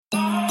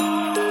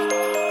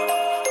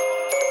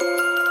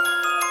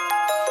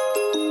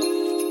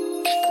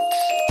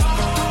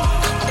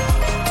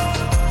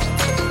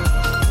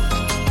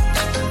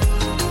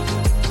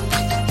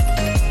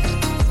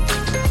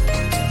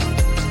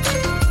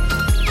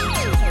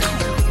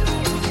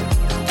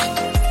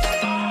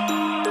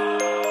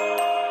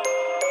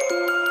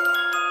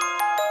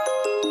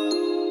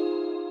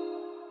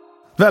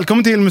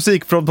Välkommen till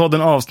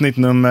Musikprodden avsnitt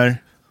nummer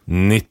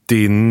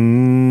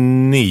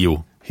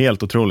 99.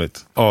 Helt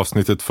otroligt.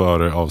 Avsnittet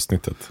före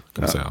avsnittet,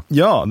 kan man säga.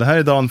 Ja, det här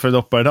är dagen för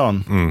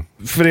dopparedagen.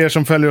 För er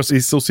som följer oss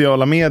i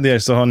sociala medier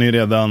så har ni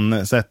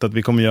redan sett att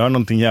vi kommer göra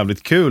någonting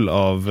jävligt kul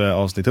av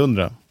avsnitt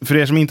 100. För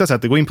er som inte har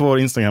sett det, gå in på vår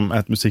Instagram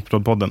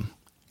 @musikprodden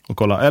och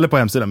kolla. Eller på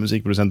hemsidan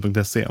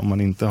musikproducent.se om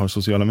man inte har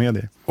sociala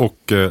medier.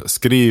 Och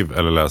skriv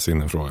eller läs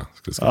in en fråga.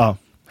 Ja,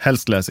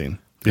 helst läs in.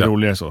 Det är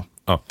roligare så.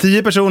 Ja.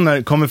 10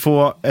 personer kommer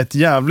få ett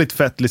jävligt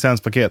fett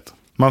licenspaket.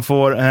 Man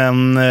får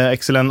en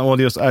Excellent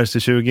Audios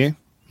RC20.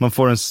 Man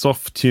får en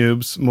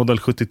Softtubes Model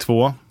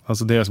 72,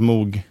 alltså deras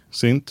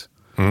Moog-synt.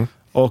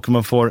 Och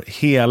man får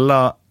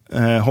hela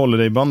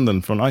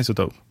Holiday-banden från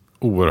Isotope.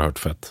 Oerhört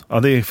fett. Ja,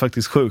 det är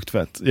faktiskt sjukt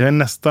fett. Jag är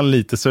nästan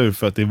lite sur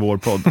för att det är vår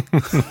podd.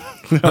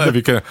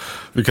 Nej,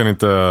 vi kan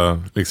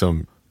inte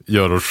liksom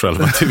göra oss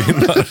själva till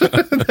vinnare.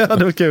 Ja,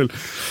 det var kul.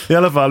 I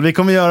alla fall, vi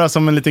kommer göra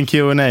som en liten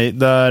Q&A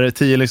där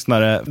 10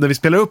 lyssnare, där vi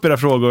spelar upp era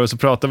frågor och så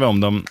pratar vi om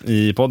dem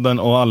i podden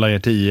och alla er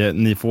 10,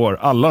 ni får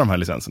alla de här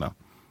licenserna.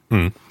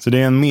 Så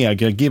det är en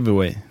mega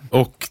giveaway.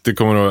 Och det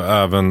kommer att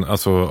även,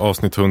 alltså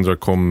avsnitt 100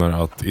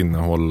 kommer att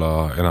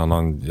innehålla en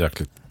annan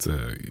jäkligt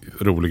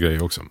rolig grej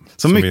också.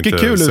 Så mycket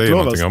kul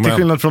utlovas, till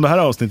skillnad från det här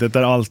avsnittet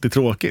där allt är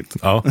tråkigt.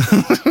 Ja.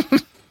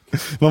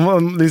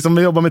 Man liksom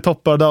jobbar med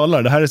toppar och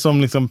dalar. Det här är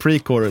som liksom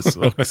pre-chorus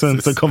och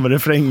sen så kommer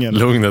refrängen.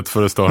 Lugnet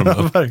före stormen.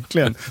 Ja,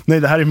 verkligen. Nej,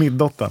 det här är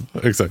middottan.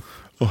 Exakt.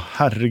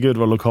 Herregud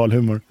vad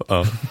lokalhumor.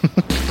 Ja.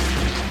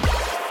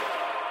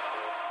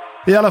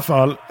 I alla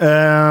fall,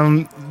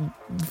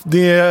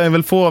 det är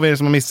väl få av er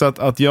som har missat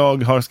att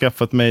jag har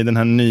skaffat mig den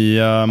här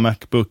nya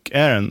MacBook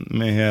Air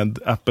med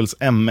Apples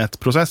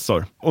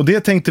M1-processor. Och det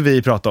tänkte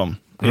vi prata om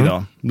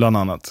idag, bland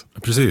annat.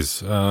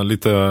 Precis,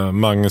 lite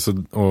Magnus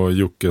och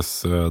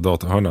Jockes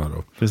datahörna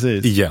då.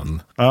 Precis.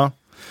 Igen. Ja.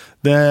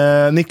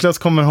 Niklas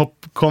kommer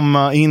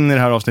komma in i det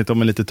här avsnittet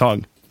om en litet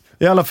tag.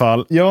 I alla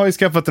fall, jag har ju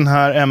skaffat den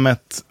här M1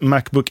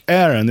 MacBook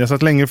Air. Jag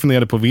satt länge och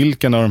funderade på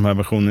vilken av de här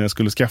versionerna jag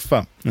skulle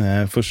skaffa.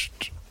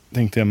 Först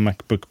tänkte jag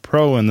MacBook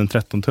Pro än den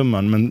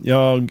 13-tummaren. Men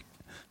jag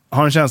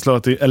har en känsla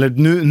att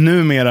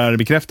numera är det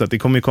bekräftat. Det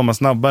kommer ju komma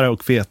snabbare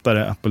och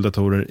fetare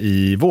Apple-datorer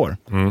i vår.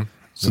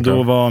 Så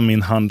då var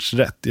min hunch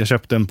rätt. Jag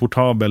köpte en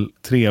portabel,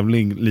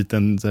 trevlig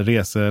liten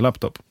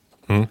reselaptop.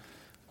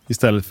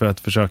 Istället för att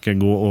försöka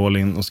gå all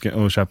in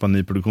och köpa en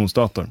ny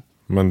produktionsdator.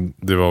 Men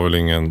det var väl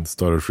ingen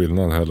större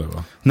skillnad heller,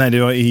 va? Nej,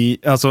 det var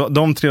alltså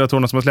de 3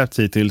 datorerna som har släppts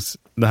hittills,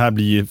 det här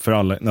blir ju för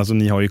alla, alltså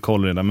ni har ju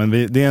koll redan, men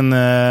det är en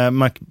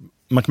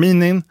Mac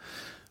Mini,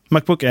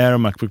 MacBook Air och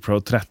MacBook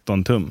Pro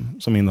 13 tum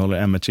som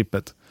innehåller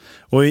M1-chippet.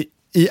 Och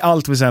i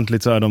allt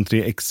väsentligt så är de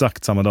 3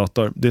 exakt samma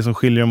dator. Det som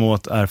skiljer dem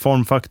åt är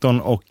formfaktorn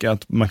och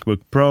att MacBook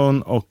Pro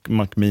och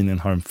Mac Mini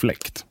har en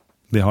fläkt.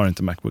 Det har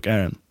inte MacBook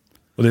Air.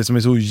 Och det som är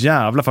så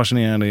jävla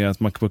fascinerande är att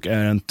MacBook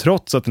Air,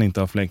 trots att den inte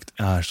har fläkt,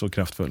 är så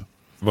kraftfull.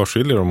 Vad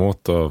skiljer de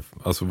åt då?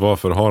 Alltså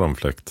varför har de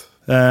fläkt?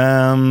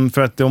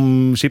 För att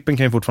chippen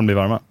kan ju fortfarande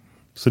bli varma.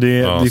 Så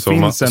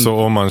så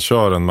om man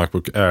kör en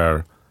MacBook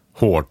Air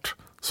hårt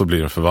så blir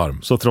den för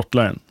varm. Så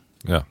trottlar den.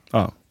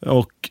 Ja.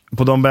 Och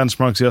på de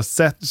benchmarks jag har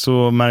sett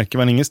så märker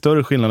man ingen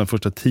större skillnad de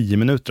första 10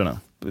 minuterna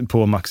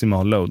på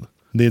maximal load.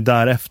 Det är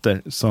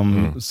därefter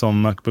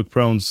som MacBook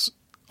Pros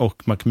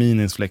och Mac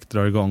Minis fläkt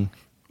drar igång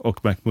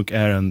och MacBook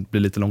Air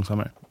blir lite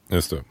långsammare.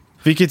 Just det.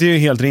 Vilket är ju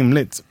helt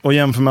rimligt. Och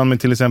jämför man med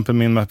till exempel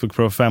min MacBook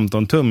Pro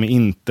 15 tum med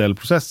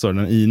Intel-processor,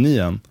 den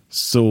i9,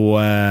 så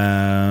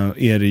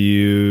är det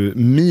ju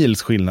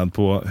mils skillnad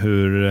på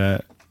hur...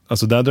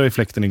 Alltså där drar ju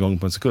fläkten igång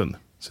på en sekund.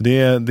 Så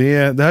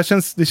det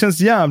här känns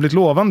jävligt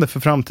lovande för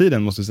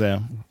framtiden, måste jag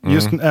säga.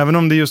 Även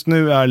om det just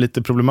nu är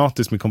lite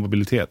problematiskt med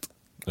kompatibilitet.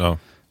 Ja.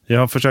 Jag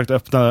har försökt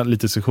öppna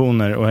lite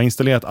sektioner och jag har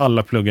installerat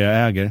alla pluggar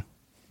jag äger.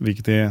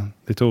 Vilket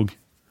det tog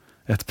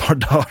ett par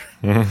dagar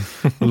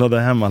och ladda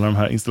hem alla de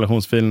här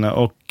installationsfilerna.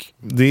 Och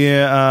det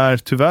är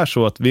tyvärr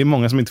så att vi är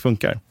många som inte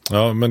funkar.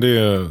 Ja, men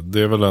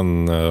det är väl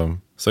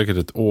säkert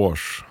ett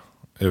års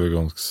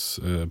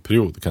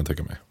övergångsperiod, kan jag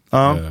tänka mig.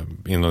 Ja.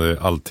 Innan det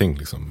är allting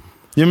liksom.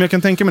 Ja, men jag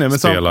kan tänka mig det. Men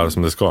spelar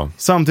som det ska.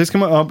 Samtidigt ska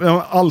man,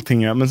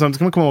 men samtidigt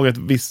ska man komma ihåg att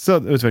vissa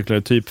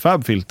utvecklare, typ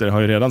Fabfilter,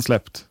 har ju redan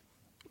släppt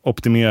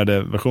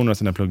optimerade versioner av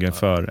sina pluggar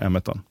för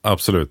M1.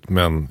 Absolut,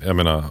 men jag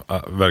menar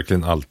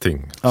verkligen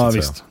allting. Ja,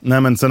 visst.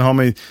 Nej, men sen har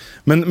man ju,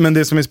 men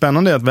det som är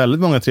spännande är att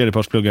väldigt många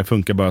tredjepartspluggar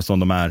funkar bara som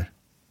de är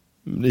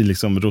i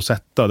liksom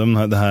Rosetta,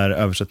 det här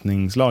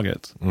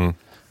översättningslagret.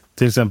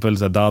 Till exempel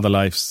så här Dada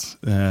Lifes,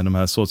 de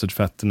här Sausage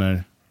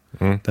Fattener,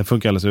 det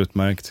funkar alldeles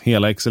utmärkt.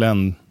 Hela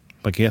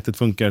XLN-paketet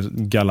funkar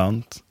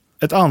galant.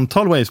 Ett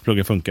antal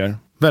Waves-pluggar funkar.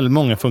 Väldigt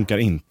många funkar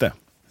inte.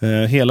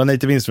 Hela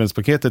Native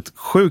Instruments-paketet,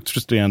 sjukt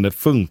frustrerande,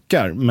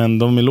 funkar, men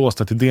de är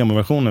låsta till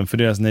demoversionen för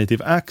deras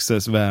Native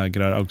Access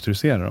vägrar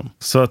auktorisera dem.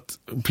 Så att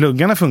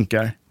pluggarna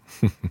funkar,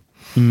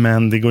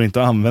 men det går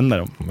inte att använda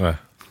dem. Nej,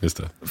 just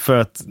det. För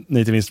att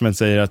Native Instruments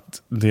säger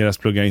att deras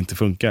pluggar inte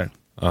funkar.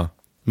 Ja.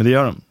 Men det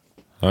gör de.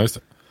 Ja, just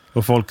det.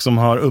 Och folk som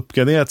har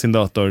uppgraderat sin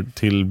dator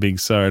till Big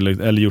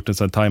Sur eller gjort en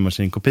sån här Time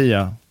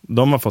Machine-kopia,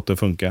 de har fått det att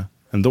funka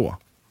ändå.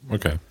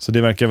 Okej. Så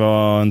det verkar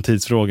vara en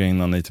tidsfråga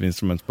innan Native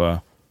Instruments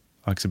bara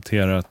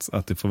accepterar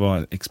att det får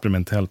vara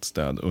experimentellt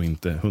stöd och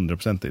inte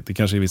 100%. Det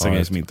kanske är vissa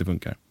grejer som inte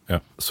funkar. Ja.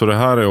 Så det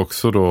här är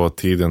också då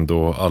tiden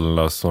då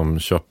alla som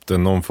köpte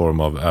någon form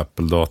av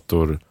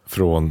Apple-dator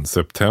från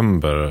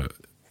september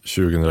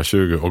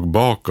 2020 och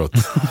bakåt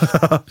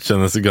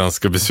känner sig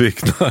ganska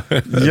besvikna.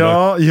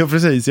 Ja,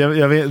 precis.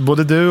 Jag vet,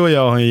 både du och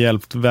jag har ju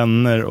hjälpt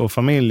vänner och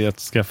familj att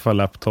skaffa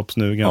laptops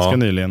nu ganska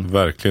nyligen.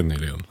 Verkligen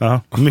nyligen.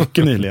 Ja,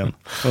 mycket nyligen.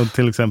 Och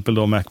till exempel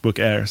då Macbook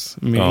Airs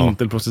med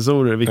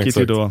Intel-processorer, vilket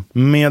ju då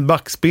med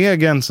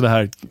backspegeln så det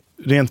här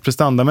rent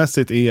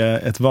prestandamässigt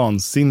är ett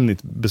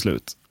vansinnigt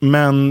beslut.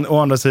 Men å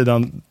andra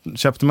sidan,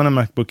 köpte man en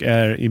Macbook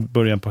Air i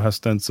början på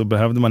hösten så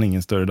behövde man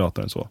ingen större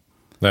dator än så.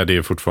 Nej, det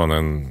är fortfarande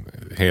en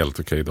helt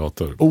okej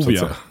dator. Oh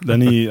ja,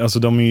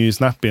 de är ju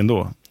snappy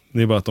ändå.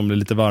 Det är bara att de blir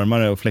lite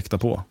varmare och fläkta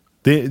på.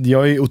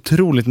 Jag är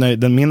otroligt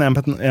nöjd. Min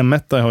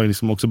M1 har ju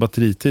liksom också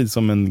batteritid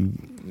som en...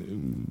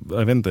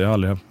 Jag vet inte, jag har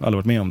aldrig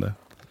varit med om det.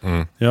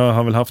 Jag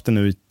har väl haft den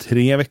nu i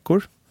 3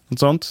 veckor. Något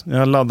sånt. Jag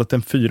har laddat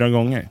den 4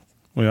 gånger.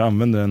 Och jag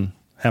använder den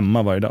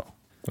hemma varje dag.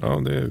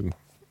 Ja,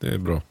 det är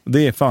bra.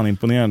 Det är fan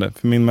imponerande.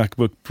 För min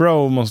Macbook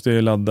Pro måste jag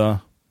ju ladda...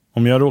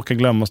 Om jag råkar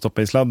glömma att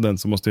stoppa i sladden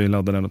så måste jag ju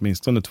ladda den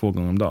åtminstone 2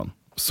 gånger om dagen.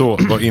 Så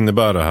vad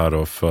innebär det här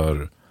då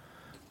för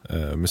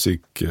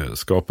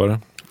musikskapare,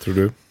 tror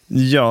du?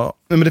 Ja,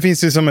 men det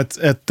finns ju som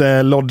ett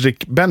Logic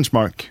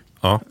Benchmark.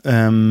 Ja.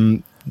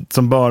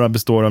 Som bara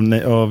består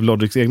av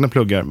Logics egna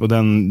pluggar. Och det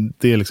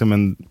är liksom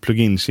en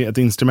plugin, ett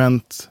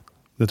instrument,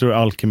 jag tror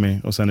Alchemy,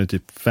 och sen är det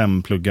typ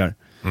 5 pluggar.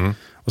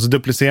 Och så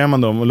duplicerar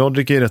man dem. Och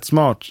Logic är rätt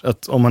smart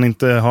att om man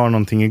inte har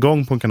någonting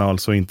igång på en kanal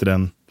så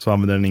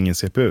använder den ingen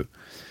CPU.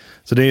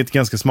 Så det är ett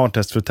ganska smart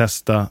test för att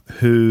testa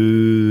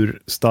hur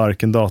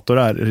stark en dator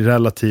är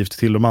relativt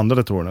till de andra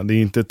datorerna. Det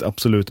är inte ett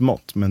absolut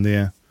mått, men det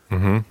är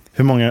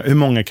hur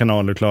många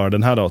kanaler klarar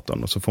den här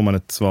datorn? Och så får man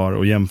ett svar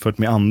och jämfört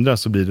med andra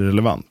så blir det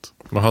relevant.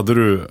 Vad hade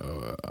du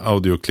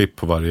audioklipp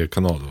på varje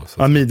kanal då?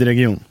 Ja,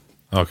 midi-region.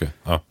 Okej.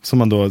 Ja. Som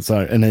man då så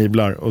här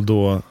enablar och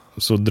då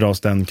så dras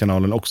den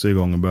kanalen också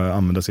igång och börjar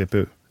använda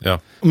CPU. Ja.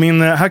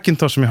 Min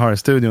Hackintosh som jag har i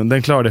studion,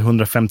 den klarade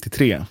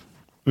 153.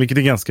 Vilket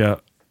är ganska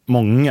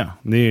många.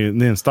 Det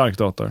är en stark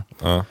dator.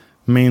 Ja.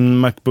 Min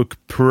Macbook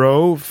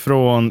Pro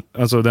från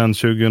den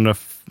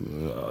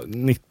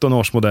 2019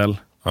 års modell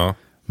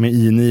med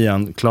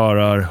i9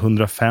 klarar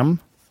 105.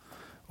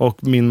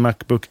 Och min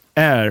Macbook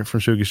Air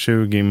från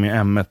 2020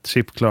 med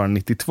M1-chip klarar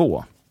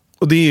 92.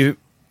 Och det är ju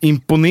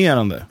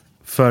imponerande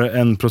för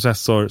en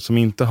processor som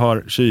inte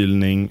har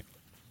kylning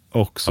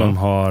och som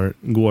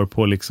går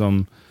på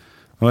liksom,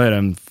 vad är det,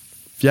 en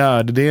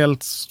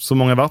fjärdedels så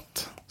många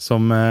watt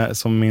som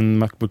min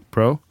Macbook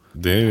Pro.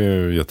 Det är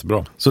ju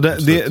jättebra. Så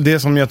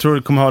det som jag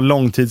tror kommer ha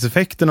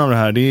långtidseffekten av det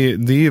här, det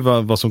är ju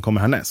vad som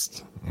kommer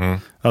härnäst.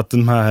 Att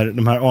de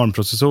här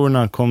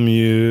ARM-processorerna kommer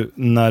ju,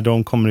 när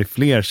de kommer i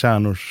fler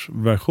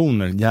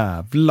kärnorsversioner,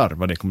 jävlar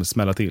vad det kommer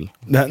smälla till.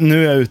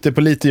 Nu är jag ute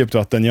på lite djupt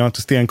vatten, jag har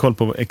inte stenkoll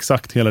på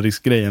exakt hela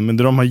riskgrejen, men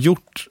det de har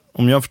gjort,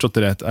 om jag har förstått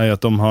det rätt, är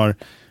att de har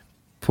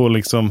på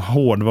liksom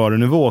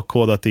hårdvarunivå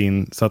kodat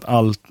in så att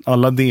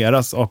alla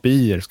deras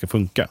API:er ska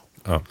funka.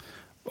 Ja.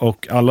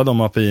 Och alla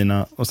de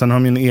API-erna, och sen har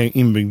de en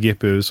inbyggd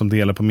GPU som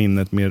delar på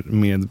minnet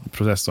med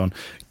processorn.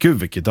 Gud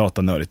vilket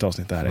datanördigt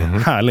avsnitt det här är.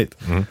 Härligt.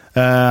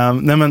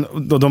 Nej men,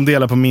 då de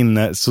delar på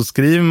minne, så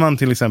skriver man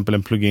till exempel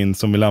en plugin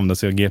som vill använda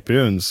sig av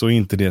GPUn, så är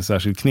inte det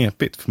särskilt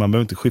knepigt. För man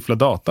behöver inte skiffla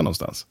data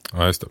någonstans.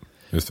 Ja, just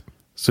det.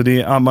 Så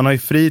man har ju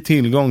fri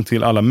tillgång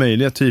till alla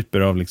möjliga typer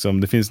av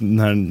liksom, det finns den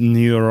här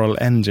Neural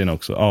Engine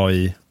också,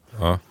 AI.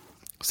 Ja.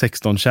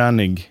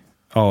 16-kärnig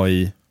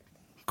AI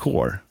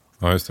Core.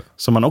 Ja, just det.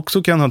 Som man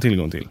också kan ha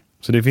tillgång till.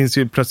 Så det finns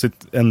ju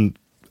plötsligt en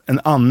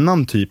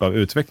annan typ av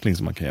utveckling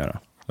som man kan göra.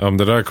 Ja, men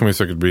det där kommer ju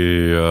säkert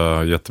bli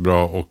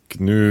jättebra. Och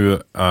nu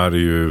är det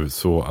ju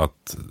så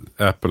att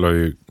Apple har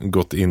ju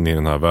gått in i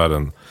den här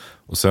världen.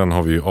 Och sen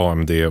har vi ju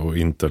AMD och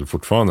Intel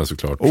fortfarande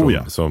såklart.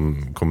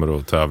 Som kommer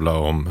att tävla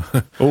om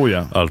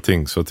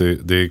allting. Så att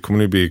det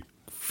kommer att bli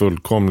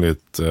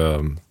fullkomligt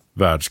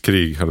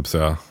världskrig, hade jag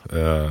säga.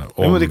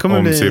 Om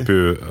bli...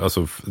 CPU,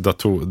 alltså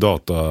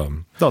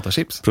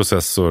datachips,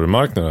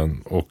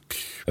 processormarknaden. Och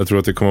jag tror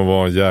att det kommer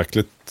vara en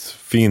jäkligt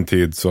fin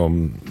tid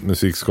som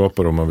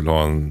musikskapare om man vill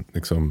ha en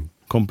liksom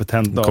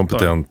kompetent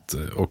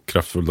och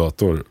kraftfull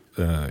dator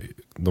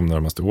de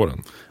närmaste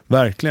åren.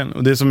 Verkligen.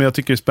 Och det som jag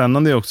tycker är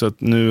spännande är också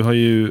att nu har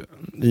ju,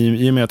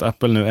 i och med att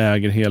Apple nu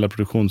äger hela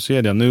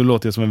produktionskedjan, nu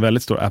låter jag som en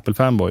väldigt stor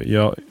Apple-fanboy.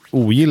 Jag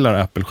ogillar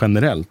Apple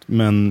generellt,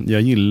 men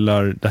jag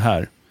gillar det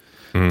här.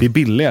 Det är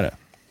billigare.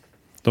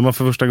 De har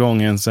för första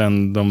gången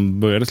sedan de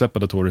började släppa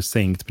datorer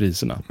sänkt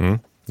priserna.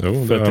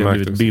 Jo, för att det har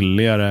blivit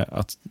billigare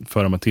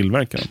för dem att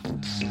tillverka dem.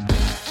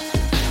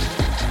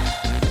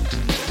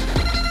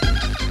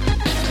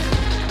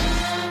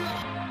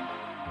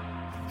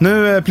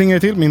 Nu plingar det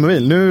till min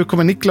mobil. Nu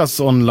kommer Niklas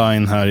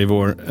online här i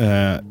vår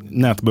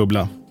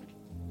nätbubbla.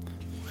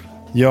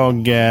 Jag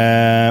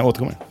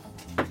återkommer.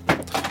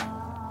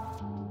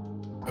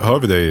 Hör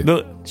vi dig?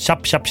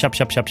 Chapp.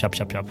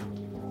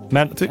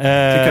 Men tycker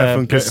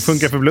jag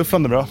funkar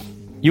förbluffande bra.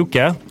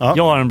 Jocke,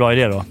 jag har en bra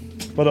idé då.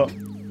 Vadå?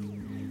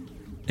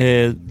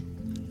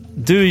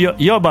 Du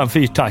gör bara en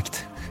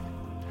 4-takt.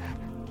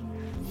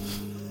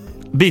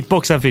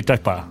 Beatboxa en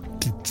 4-takt bara.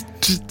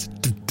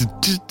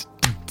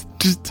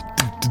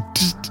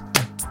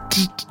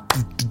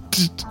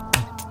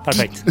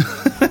 Perfekt.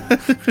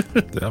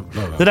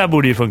 Det där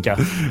borde ju funka.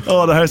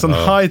 Ja, det här är sån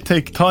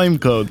high-tech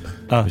timecode.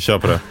 Vi kör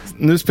på det.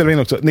 Nu spelar vi in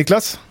också.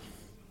 Niklas?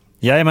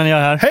 Jajamän, jag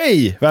är här.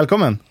 Hej!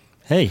 Välkommen!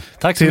 Hej,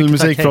 tack så till mycket.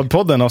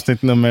 Musikprodpodden,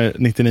 avsnitt nummer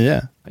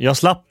 99. Jag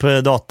slapp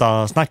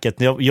datasnacket.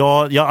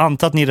 Jag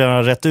antar att ni redan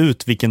har rätt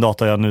ut vilken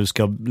data jag nu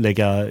ska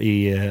lägga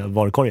i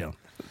varukorgen.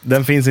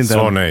 Den finns inte.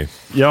 Svar nej.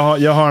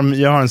 Jag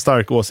har en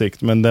stark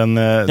åsikt, men den...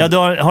 Ja, du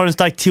har en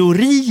stark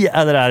teori,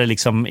 eller är det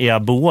liksom, är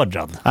jag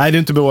beordrad? Nej, du är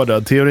inte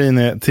beordrad. Teorin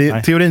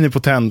är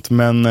potent,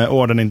 men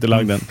orden är inte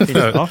lagd än.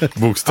 Ja.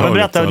 Bokstavligt.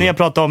 Berätta, ni har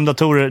pratat om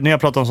datorer, ni har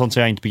pratat om sånt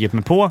som jag inte begriper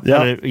mig på,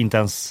 eller inte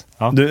ens...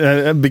 Ja.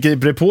 Du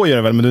begriper dig på gör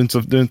det väl, men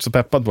du är inte så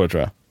peppad på det,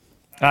 tror jag.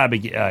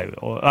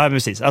 Nej,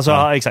 precis.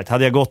 Alltså, exakt.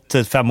 Hade jag gått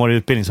 5 år i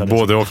utbildning så hade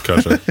både och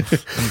kanske.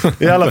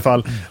 I alla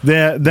fall.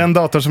 Den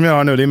dator som jag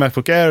har nu, det är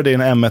Macbook Air, det är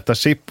en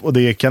M1-chip och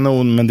det är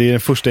kanon, men det är den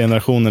första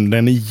generationen.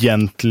 Den är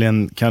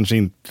egentligen kanske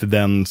inte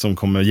den som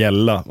kommer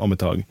gälla om ett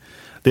tag.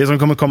 Det som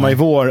kommer komma i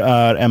vår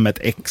är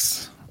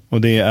M1X.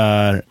 Och det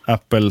är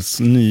Apples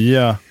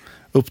nya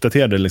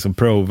uppdaterade liksom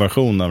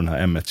Pro-version av den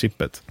här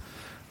M1-chippet.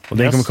 Och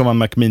den kommer komma en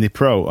Mac Mini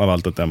Pro av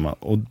allt att döma.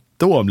 Och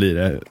då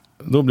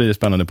blir det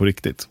spännande på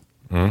riktigt.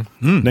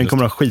 Den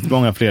kommer att ha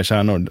skitmånga fler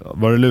kärnor.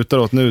 Vad det lutar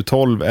åt nu,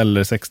 12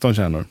 eller 16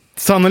 kärnor.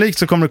 Sannolikt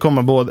så kommer det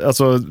komma både,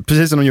 alltså,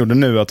 precis som de gjorde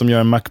nu, att de gör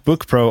en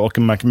Macbook Pro och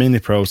en Mac Mini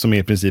Pro som är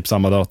i princip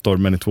samma dator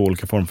men i 2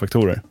 olika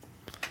formfaktorer.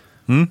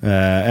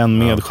 En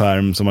med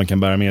skärm som man kan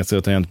bära med sig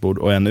och tangentbord,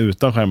 och en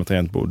utan skärm och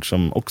tangentbord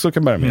som också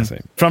kan bära med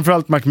sig.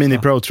 Framförallt Mac Mini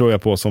Pro tror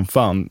jag på som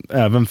fan,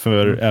 även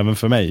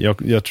för mig.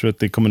 Jag tror att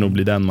det kommer nog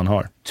bli den man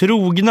har.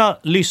 Trogna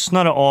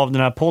lyssnare av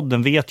den här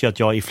podden vet ju att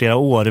jag i flera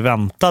år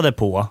väntade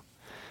på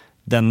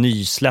den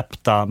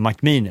nysläppta Mac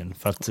Mini,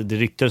 för att det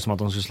ryktades som att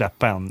de skulle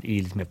släppa en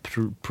i lite mer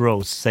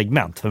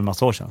Pro-segment för en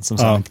massa år sedan, som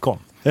sen inte kom.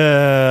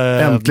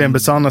 Äntligen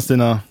besannas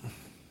dina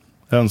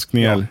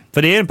önskningar. Ja,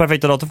 för det är den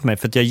perfekta datorn för mig,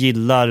 för att jag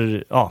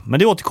gillar, men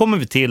det återkommer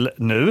vi till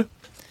nu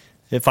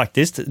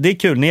faktiskt. Det är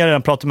kul, ni har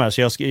redan pratat med här,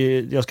 så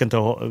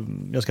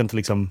jag ska inte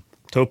liksom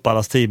ta upp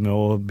allas tid med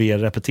och be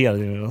repetera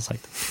det jag har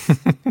sagt.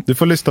 Du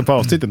får lyssna på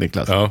avsnittet,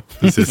 Niklas. Ja,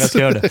 precis. Jag ska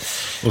göra det.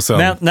 Och sen,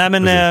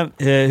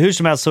 hur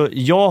som helst, så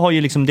jag har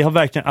ju liksom, det har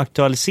verkligen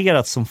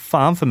aktualiserats som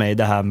fan för mig,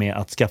 det här med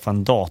att skaffa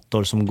en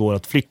dator som går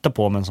att flytta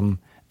på men som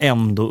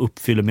ändå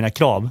uppfyller mina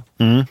krav.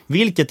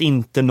 Vilket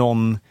inte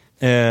någon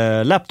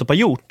laptop har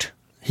gjort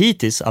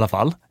hittills i alla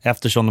fall,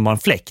 eftersom de har en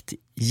fläkt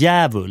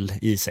djävul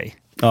i sig.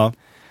 Ja.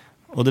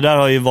 Och det där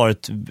har ju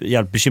varit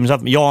jävligt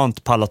bekymmersamt. Jag har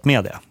inte pallat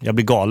med det. Jag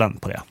blir galen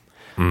på det.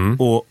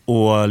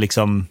 Och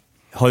liksom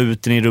ha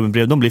ut den i rummet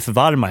bredvid. De blir för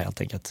varma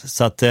helt enkelt.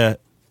 Så att,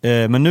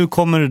 men nu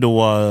kommer det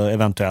då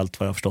eventuellt,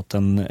 vad jag har förstått,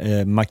 en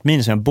Mac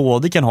Mini som jag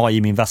både kan ha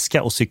i min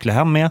väska och cykla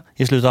hem med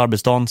i slutet av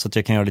arbetsdagen, så att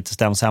jag kan göra lite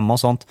stäms hemma och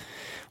sånt.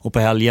 Och på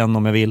helgen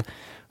om jag vill.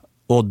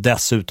 Och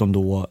dessutom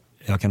då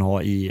jag kan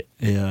ha i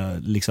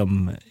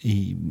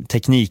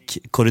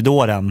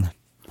teknikkorridoren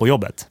på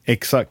jobbet.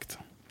 Exakt.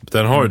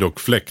 Den har ju dock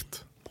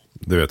fläkt.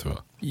 Det vet du va?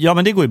 Ja,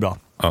 men det går ju bra.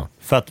 Ja.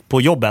 För att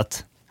på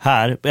jobbet,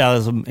 här,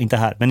 alltså inte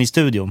här, men i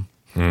studion,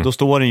 då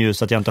står den ju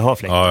så att jag inte hör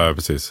fläkt. Ja,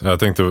 precis. Jag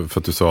tänkte för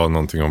att du sa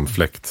någonting om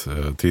fläkt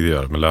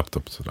tidigare med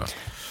laptop och sådär.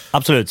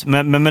 Absolut,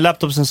 men med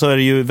laptopsen så är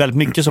det ju väldigt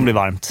mycket som blir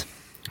varmt.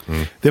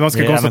 Det man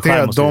ska konstatera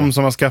är att de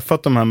som har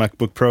skaffat de här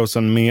Macbook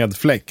Prosen med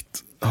fläkt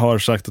har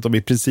sagt att de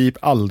i princip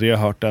aldrig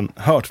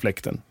har hört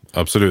fläkten.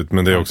 Absolut,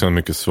 men det är också en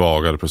mycket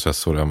svagare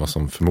processor än vad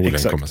som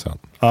förmodligen kommer sen.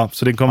 Ja,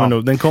 så den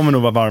kommer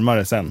nog vara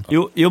varmare sen.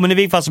 Jo, men i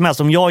vilket fall som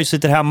helst, om jag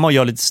sitter hemma och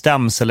gör lite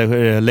stäms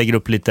eller lägger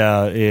upp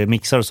lite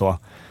mixar och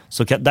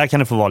så där kan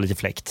det få vara lite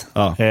fläkt.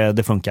 Ja.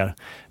 Det funkar.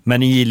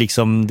 Men i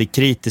liksom det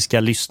kritiska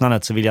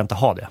lyssnandet så vill jag inte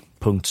ha det.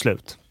 Punkt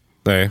slut.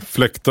 Nej,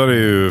 fläktar är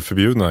ju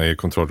förbjudna i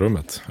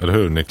kontrollrummet. Eller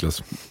hur,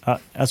 Niklas? Ja,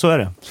 så är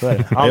det.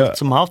 Allt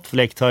som har haft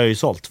fläkt har jag ju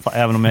sålt,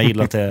 även om jag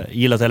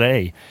gillat eller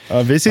ej.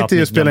 Ja, vi sitter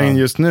ju och spelar in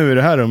just nu i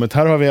det här rummet.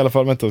 Här har vi i alla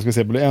fall, vänta, ska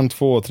se, 1,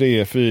 2,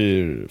 3,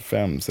 4,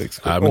 5, 6,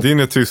 7, 8. Nej, men din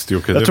är tyst,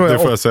 Jocke. Jag tror det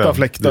får jag 8 säga.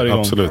 fläktar igång.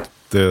 Absolut.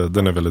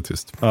 Den är väldigt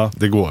tyst. Ja.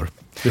 Det går.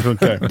 Det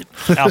funkar.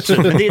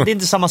 Absolut, men det är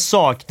inte samma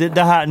sak.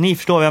 Det här, ni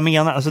förstår vad jag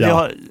menar.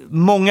 Alltså,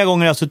 många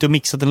gånger har jag suttit och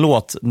mixat en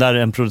låt där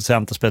en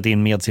producent har spelat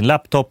in med sin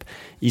laptop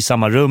i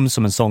samma rum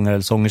som en sångare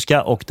eller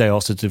sångerska, och där jag har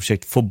suttit och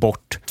försökt få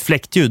bort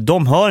fläktljud.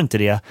 De hör inte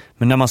det,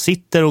 men när man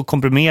sitter och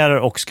komprimerar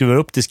och skruvar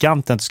upp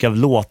diskanten att det ska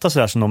låta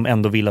sådär som de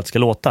ändå vill att det ska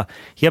låta,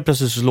 helt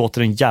plötsligt så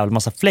låter det en jävla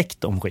massa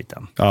fläkt om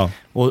skiten. Ja.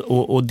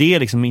 Och det är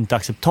liksom inte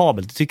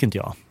acceptabelt, det tycker inte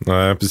jag.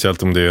 Nej,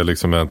 speciellt om det är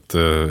liksom ett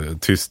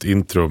tyst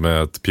intro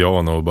med ett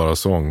piano och bara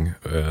sång.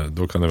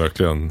 Då kan det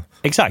verkligen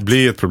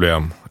bli ett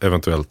problem,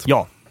 eventuellt.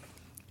 Ja,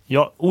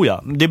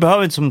 det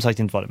behöver som sagt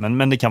inte vara det,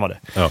 men det kan vara det.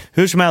 Ja.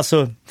 Hur som helst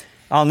så,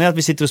 anledningen att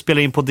vi sitter och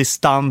spelar in på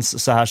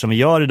distans så här som vi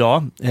gör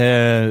idag,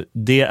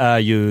 det är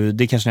ju,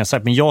 det kanske ni har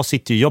sagt, men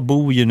jag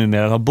bor ju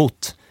numera, har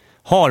bott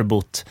har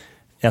bott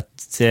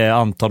ett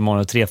antal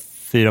månader,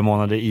 3-4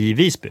 månader i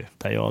Visby,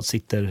 där jag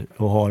sitter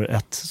och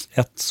har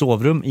ett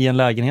sovrum i en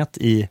lägenhet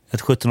i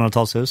ett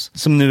 1700-talshus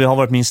som nu har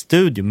varit min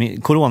studio,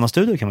 min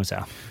coronastudio kan man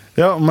säga.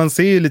 Ja, man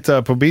ser ju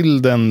lite på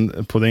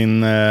bilden på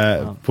din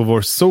på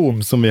vår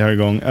Zoom som vi har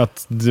igång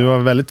att du har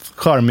väldigt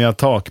charmiga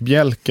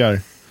takbjälkar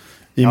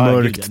i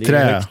mörkt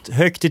trä. Det är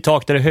högt i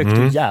tak där det är högt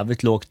och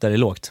jävligt lågt där det är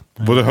lågt.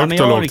 Både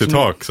högt och lågt liksom, i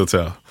tak så att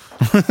säga.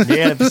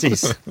 Det är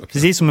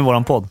precis som i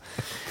våran podd.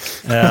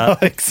 Ja,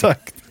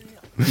 exakt.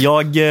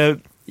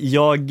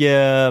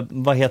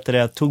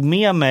 Jag tog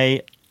med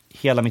mig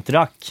hela mitt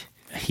rack.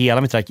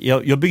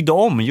 Jag byggde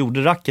om,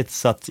 gjorde racket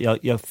så att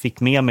jag fick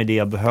med mig det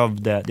jag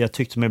behövde, det jag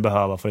tyckte mig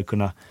behöva för att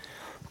kunna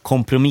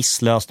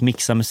kompromisslöst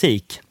mixa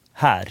musik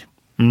här.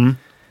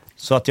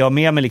 Så att jag har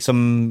med mig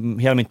liksom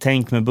hela mitt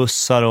tänk med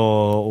bussar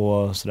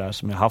och sådär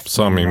som jag haft.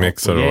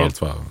 Summing-mixer och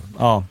allt va?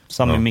 Ja,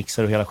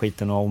 summing-mixer och hela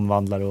skiten och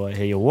omvandlare och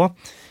hej och hå.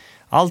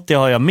 Allt det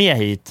har jag med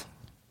hit.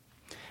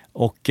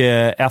 Och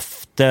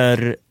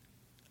efter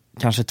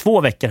kanske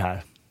 2 veckor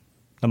här,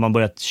 när man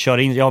börjat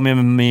köra in, jag har med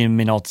mig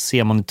mina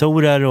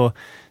ATC-monitorer och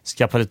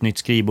skaffat ett nytt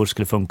skrivbord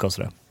skulle funka och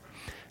sådär.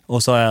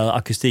 Och så har jag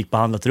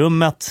akustikbehandlat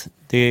rummet.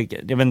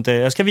 Jag vet inte,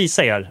 jag ska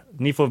visa er.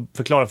 Ni får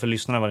förklara för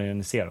lyssnarna vad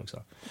ni ser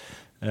också.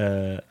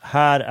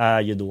 Här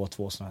är ju då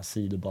 2 sådana här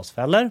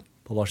sidobasfällor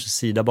på varsin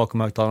sida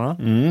bakom högtalarna.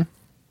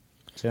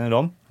 Ser ni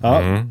dem?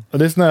 Ja, och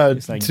det är sådana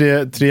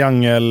här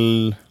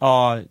triangel...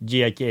 Ja,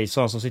 GIK,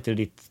 sådana som sitter i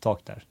ditt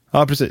tak där.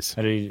 Ja, precis.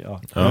 Jag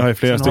har ju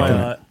flera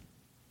stycken.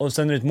 Och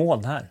sen är det ett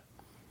moln här.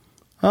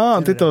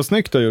 Ja, titta vad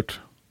snyggt du har gjort.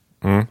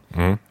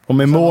 Och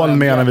med moln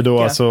menar vi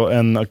då alltså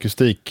en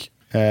akustik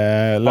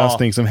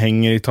lösning som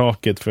hänger i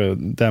taket för att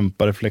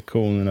dämpa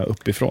reflektionerna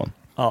uppifrån.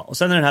 Ja, och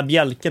sen är den här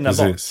bjälken där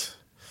bak.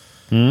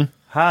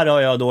 Här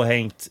har jag då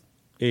hängt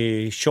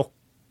i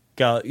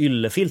tjocka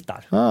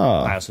yllefiltar.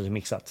 Nej, alltså det är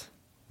mixat.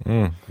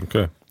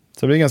 Okay. Så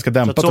det blir ganska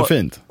dämpat och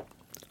fint.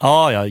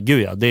 Ja,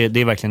 gud ja. Det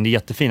är verkligen det är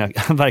jättefina.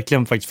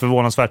 Verkligen faktiskt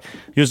förvånansvärt.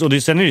 Just,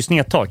 och sen är det ju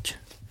snedtak.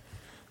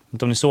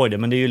 Inte om ni såg det,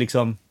 men det är ju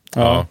liksom...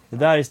 Ja. Det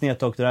där är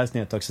snedtak, det där är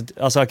snedtak. Så,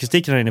 alltså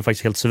akustiken är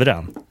faktiskt helt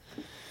suverän.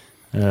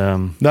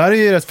 Det här är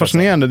ju rätt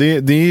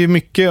fascinerande. Det är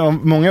mycket,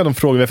 många av de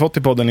frågor vi har fått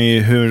i podden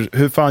är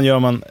hur fan gör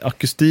man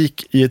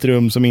akustik i ett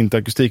rum som inte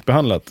är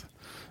akustikbehandlat?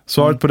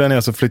 Svaret på den är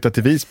alltså flytta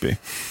till Visby.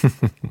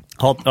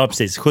 Ja,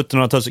 precis.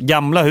 1700-tals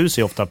gamla hus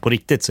är ofta på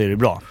riktigt så är det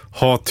bra.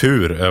 Ha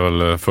tur är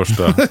väl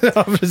första.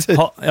 Ja, precis.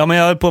 Ja, men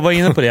jag höll på att vara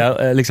inne på det.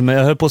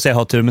 Jag höll på att säga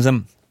ha tur, men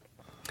sen...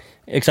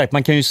 Exakt,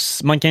 man kan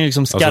ju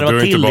liksom skarva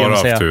alltså, till det. Du har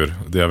inte bara haft tur,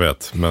 det jag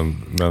vet.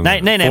 Men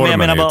nej, men jag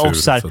menar bara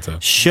också så här,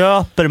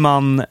 köper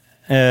man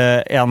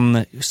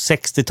en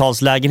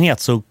 60-talslägenhet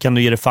så kan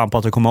du ge det fan på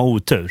att det kommer ha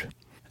otur.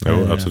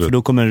 Jo, absolut. För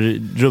då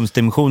kommer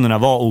rumsdimensionerna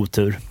vara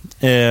otur.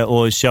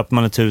 Och köper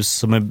man ett hus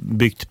som är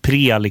byggt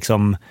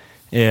liksom,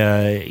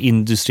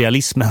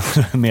 industrialismen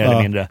mer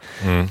eller mindre,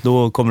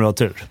 då kommer du ha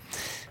tur.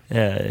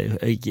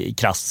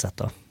 Krasst sett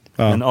då.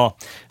 Ja.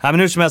 Men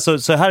hur som helst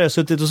så här har jag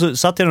suttit och så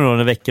satt jag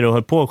några veckor och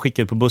höll på att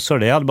skicka ut på bussar.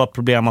 Jag hade bara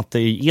problem att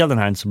elen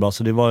här är inte så bra,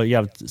 så det var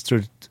jävligt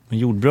struligt med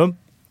jordbrum.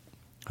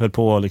 Höll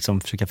på att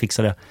liksom försöka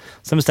fixa det.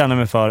 Sen bestämde jag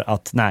mig för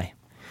att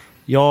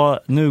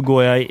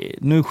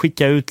nu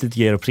skickar jag ut lite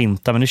grejer och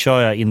printa, men nu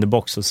kör jag in the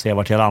box och ser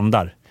vart jag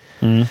landar.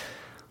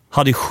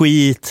 Hade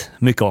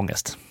mycket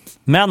ångest.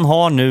 Men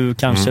har nu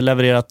kanske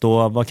levererat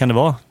då, vad kan det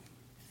vara?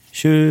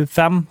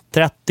 25-30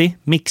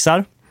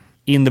 mixar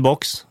in the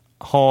box.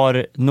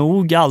 Har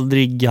nog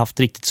aldrig haft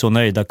riktigt så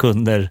nöjda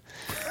kunder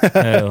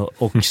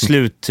och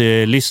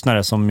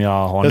slutlyssnare som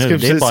jag har nu. Jag ska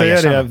precis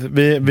säga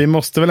det. Vi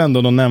måste väl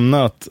ändå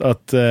nämna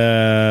att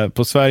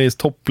på Sveriges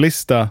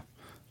topplista,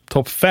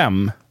 topp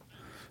 5,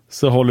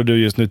 så håller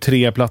du just nu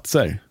 3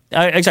 platser.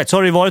 Ja, exakt, så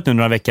har det varit nu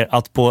några veckor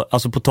att på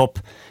topp,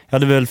 jag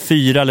hade väl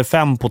 4 eller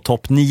 5 på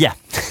topp 9.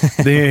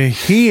 Det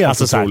är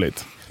helt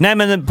otroligt. Nej,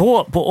 men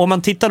om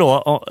man tittar då,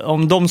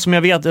 om de som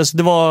jag vet, alltså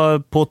det var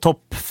på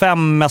topp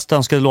 5 mest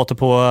önskade låtar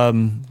på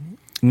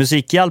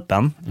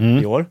Musikhjälpen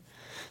i år,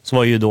 så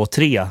var ju då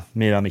 3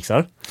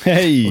 Mira-mixar.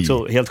 Hej!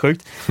 Också helt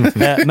sjukt.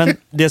 Men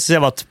det ska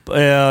säga att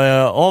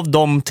av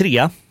de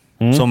 3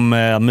 som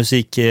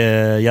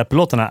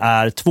Musikhjälpen-låtarna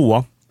är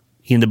 2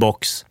 in the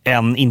box,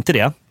 en inte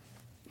det.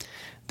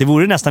 Det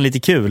vore nästan lite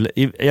kul.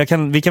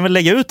 Vi kan väl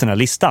lägga ut den här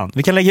listan.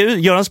 Vi kan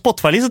göra en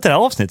Spotify-lista till det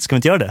här avsnitt. Ska vi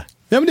inte göra det?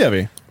 Ja, men det gör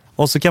vi.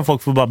 Och så kan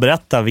folk få bara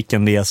berätta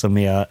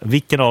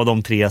vilken av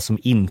de 3 som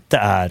inte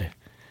är,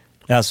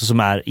 alltså som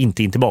är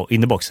inte in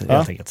the box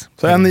helt enkelt.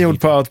 Så en är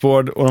gjord på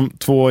outboard och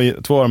två av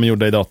dem är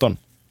gjorda i datorn.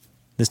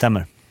 Det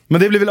stämmer.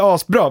 Men det blir väl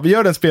asbra. Vi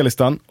gör den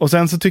spellistan. Och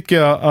sen så tycker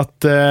jag att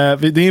det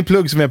är en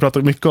plugg som vi har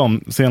pratat mycket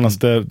om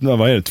senaste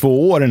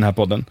 2 år i den här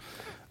podden.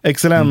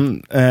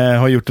 XLN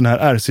har gjort den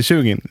här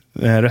RC20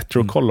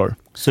 Retro Color.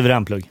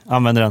 Suverän plugg.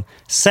 Använder den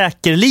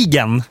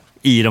säkerligen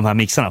i de här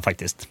mixarna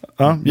faktiskt.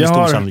 Ja, jag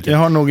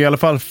har nog i alla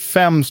fall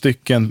 5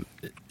 stycken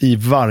i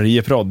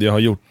varje prod jag har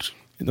gjort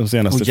de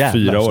senaste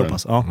 4 åren.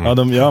 Ja.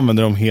 Jag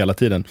använder dem hela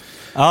tiden.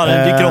 Ja,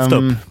 det dyker ofta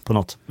upp på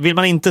något. Vill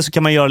man inte så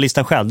kan man göra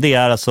listan själv. Det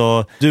är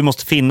alltså, du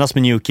måste finnas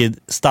med New Kid,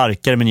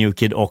 starkare med New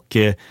Kid och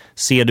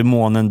ser du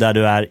månen där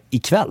du är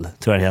ikväll,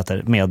 tror jag det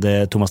heter,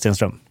 med Thomas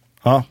Stenström.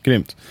 Ja,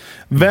 grymt.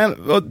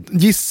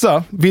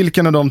 Gissa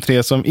vilken av de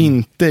 3 som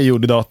inte är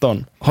gjord i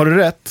datorn. Har du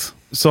rätt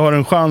så har du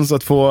en chans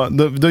att få,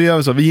 då gör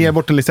vi så, vi ger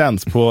bort en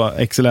licens på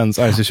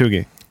Excellence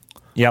RC20.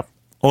 Ja,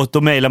 och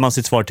då mejlar man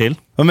sitt svar till?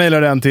 Då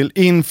mejlar den till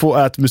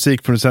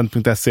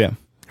info@musikproducent.se.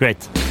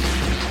 Great.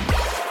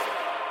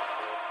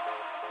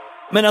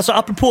 Men alltså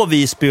apropå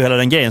Visby och hela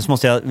den grejen så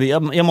måste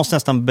jag måste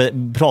nästan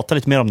prata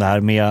lite mer om det här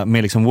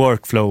med liksom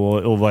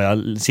workflow och vad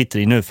jag sitter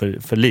i nu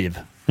för liv.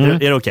 Är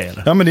det okej,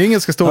 eller? Ja, men det är ingen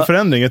ganska stor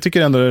förändring. Jag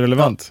tycker ändå det är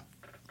relevant.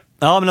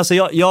 Ja, men alltså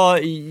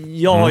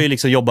jag har ju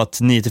liksom jobbat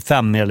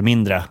 9-5 mer eller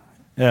mindre.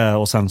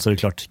 Och sen så är det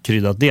klart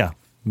kryddat det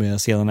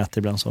med sena nätter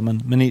ibland så.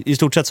 Men i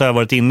stort sett så har jag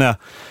varit inne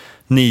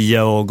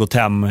 9 och gått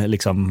hem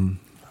liksom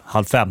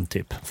 4:30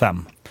 typ,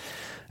 5.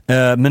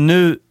 Men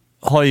nu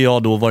har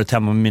jag då varit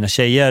hemma med mina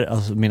tjejer,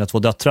 alltså mina 2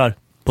 döttrar,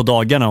 på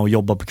dagarna och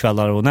jobbat på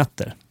kvällar och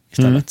nätter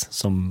istället.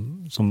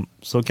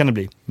 Så kan det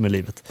bli med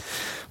livet.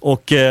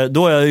 Och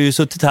då har jag ju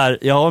suttit här,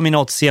 jag har mina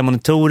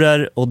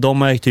ATC-monitorer och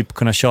de har jag typ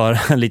kunnat köra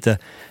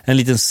en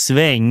liten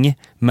sväng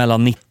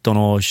mellan 19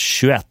 och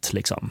 21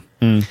 liksom.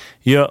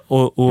 Jag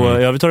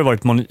vet har det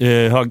varit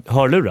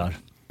hörlurar.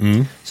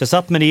 Så jag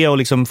satt med det och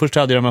liksom, först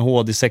hade jag de här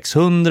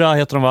HD600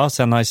 heter de, va?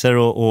 Sennheiser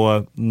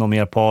och någon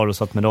mer par och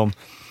satt med dem.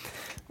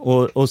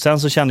 Och sen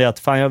så kände jag att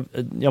fan,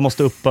 jag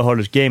måste uppa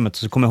hörlursgamet. Och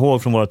så kom jag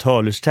ihåg från vårt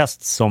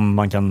hörlurstest som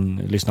man kan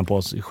lyssna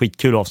på,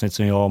 skitkul avsnitt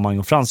som jag och Mange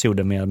och Frans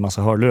gjorde med en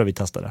massa hörlurar vi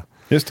testade.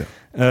 Just det.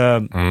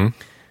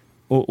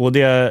 Och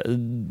det,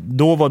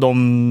 då var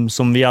de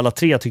som vi alla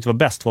 3 tyckte var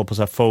bäst var på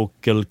så här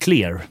Focal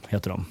Clear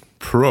heter de.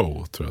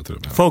 Pro tror jag till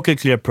och med. Focal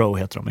Clear Pro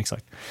heter de,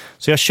 exakt.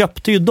 Så jag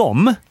köpte ju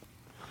dem.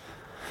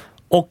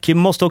 Och jag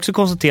måste också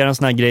konstatera en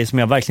sån här grej som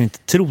jag verkligen inte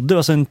trodde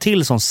var så en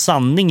till sån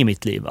sanning i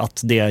mitt liv.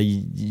 Att det är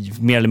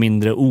mer eller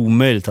mindre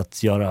omöjligt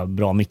att göra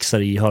bra mixar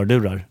i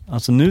hörlurar.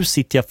 Alltså nu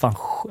sitter jag fan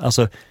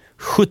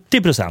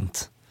 70%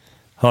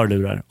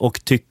 hörlurar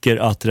och tycker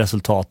att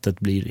resultatet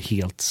blir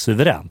helt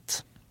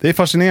suveränt. Det är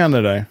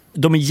fascinerande där.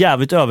 De är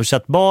jävligt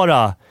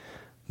översättbara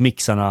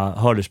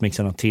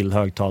hörlursmixarna till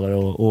högtalare.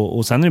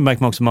 Och sen är det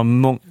märker man också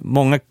att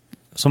många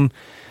som...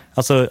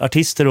 Alltså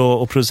artister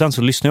och producenter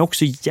så lyssnar ju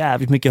också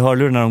jävligt mycket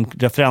hörlurar när de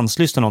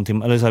referenslyssnar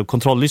någonting, eller så här,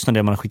 kontrolllyssnar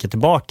det man har skickat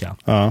tillbaka.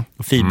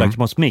 Och feedback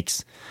mot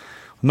mix.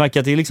 Och märker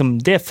att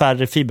det är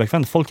färre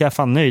feedback, folk är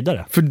fan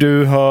nöjdare. För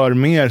du hör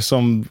mer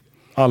som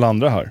alla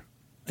andra hör.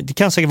 Det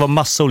kan säkert vara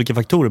massa olika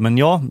faktorer, men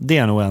ja, det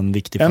är nog en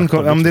viktig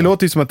faktor. Men det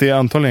låter ju som att det är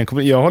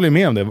antagligen, jag håller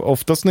med om det.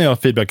 Oftast när jag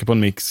feedbackar på en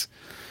mix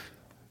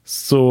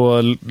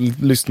så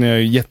lyssnar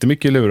jag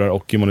jättemycket i lurar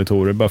och i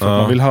monitorer bara för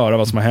att man vill höra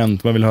vad som har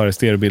hänt, man vill höra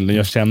stereobilden.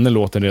 Jag känner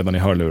låten redan i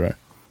hörlurar.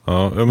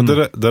 Ja, men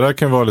det där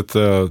kan vara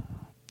lite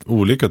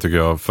olika tycker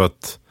jag, för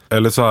att,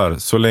 eller så här,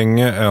 så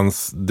länge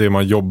ens det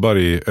man jobbar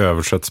i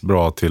översätts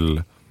bra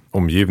till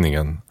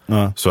omgivningen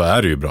så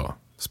är det ju bra.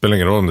 Spelar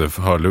ingen roll om det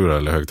är hörlurar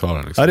eller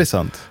högtalare liksom. Ja, det är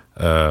sant.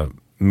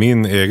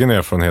 Min egen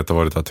erfarenhet har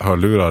varit att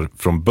hörlurar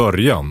från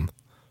början,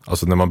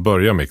 alltså när man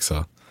börjar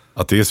mixa,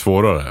 att det är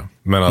svårare,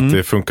 men att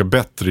det funkar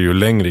bättre ju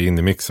längre in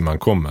i mixen man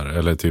kommer,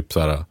 eller typ så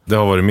här. Det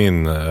har varit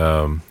min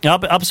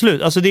Ja,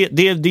 absolut. Alltså det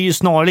är ju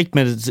snarlikt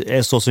med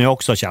så som jag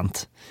också har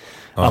känt.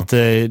 Att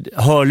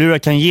hörlurar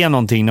kan ge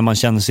någonting när man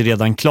känner sig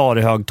redan klar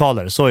i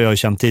högtalare. Så har jag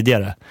känt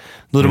tidigare.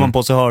 Då drar man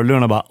på sig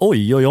hörlurarna och bara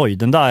oj,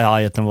 den där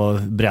hi-haten var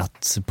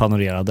brett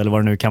panorerad eller vad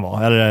det nu kan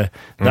vara. Eller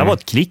det där var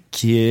ett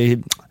klick,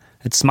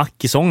 ett smack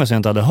i sången som jag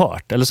inte hade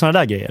hört. Eller såna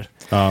där grejer.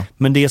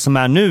 Men det som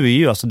är nu är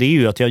ju, alltså, det är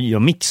ju att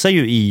jag mixar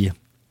ju i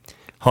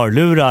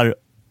hörlurar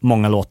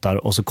många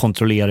låtar och så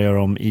kontrollerar jag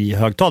dem i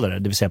högtalare,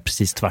 det vill säga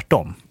precis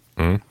tvärtom.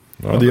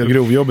 Ja, det gör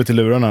grovjobbet i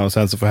lurarna och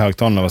sen så får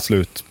högtalarna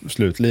vara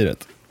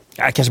slutliret.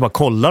 Jag kanske bara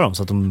kollar dem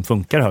så att de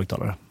funkar i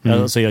högtalare.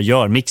 Alltså jag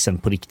gör mixen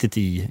på riktigt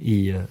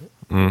i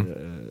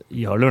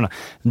hörlurarna.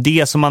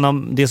 Det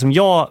som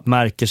jag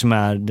märker som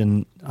är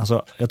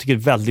alltså jag tycker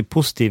det är väldigt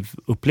positiv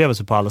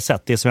upplevelse på alla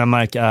sätt. Det som jag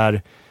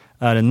märker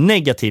är en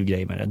negativ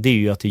grej med det är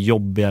ju att det är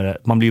jobbigare,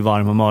 man blir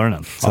varm om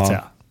öronen så att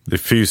säga. Det är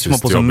fysiskt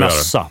som på en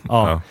mössa.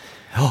 Ja,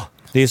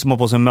 det är som att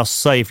ha på sig en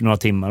mössa i några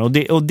timmar.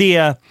 Och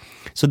det,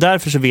 så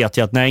därför så vet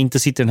jag att när jag inte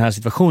sitter i den här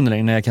situationen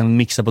längre, när jag kan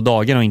mixa på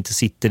dagen och inte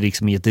sitter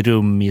liksom i ett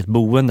rum i ett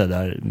boende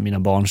där mina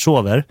barn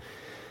sover,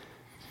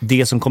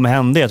 det som kommer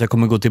hända är att jag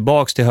kommer gå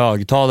tillbaks till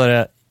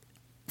högtalare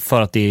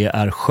för att det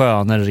är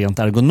skönare rent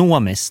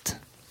ergonomiskt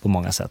på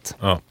många sätt.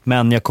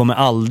 Men jag kommer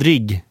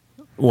aldrig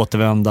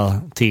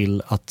återvända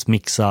till att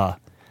mixa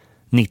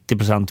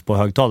 90% på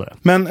högtalare.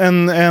 Men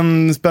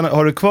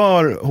har du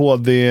kvar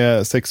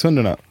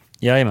HD600?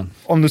 Jajamän.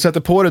 Om du sätter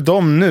på dig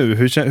dem nu,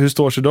 hur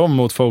står sig de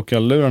mot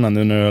Focal-lurarna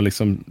nu när du har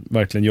liksom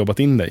verkligen jobbat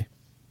in dig?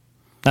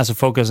 Alltså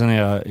fokusen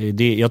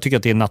jag tycker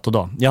att det är natt och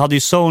dag. Jag hade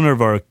ju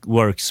Sonar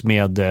Works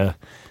med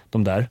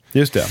de där.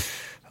 Just det.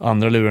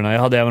 Andra lurarna.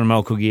 Jag hade även de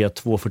AKG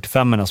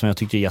 245 som jag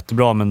tyckte är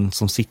jättebra men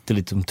som sitter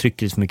lite, som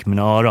trycker lite för mycket på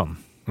mina öron.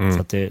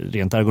 Så att det är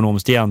rent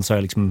ergonomiskt igen, så har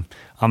jag liksom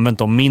använt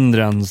dem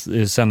mindre än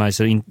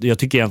Sennheiser. Jag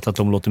tycker egentligen att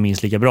de låter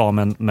minst lika bra,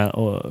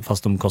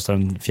 fast de kostar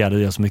en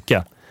fjärdedel så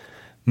mycket.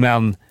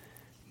 Men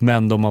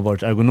de har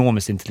varit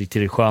ergonomiskt inte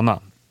riktigt sköna.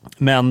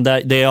 Men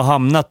det jag har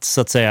hamnat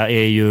så att säga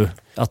är ju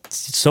att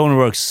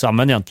Sonarworks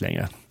använder jag inte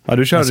längre. Ja,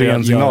 du kör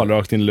ren signal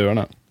rakt in i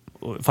lurarna.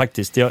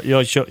 Faktiskt.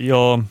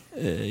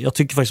 Jag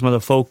tycker faktiskt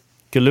att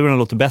Focal-lurarna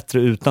låter bättre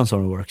utan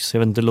Sonarworks. Jag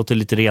vet inte, det låter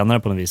lite renare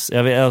på något vis.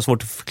 Jag har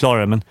svårt att förklara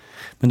det, men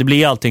det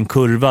blir alltid en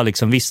kurva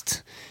liksom.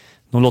 Visst,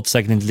 de låter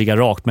säkert inte lika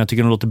rakt, men jag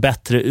tycker de låter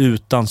bättre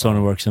utan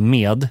Sonarworks än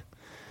med.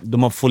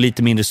 De får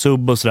lite mindre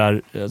sub och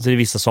sådär. Alltså det är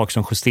vissa saker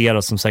som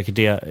justeras som säkert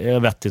är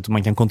vettigt. Och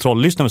man kan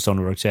kontrolllyssna med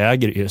Sonarworks. Jag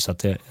äger ju så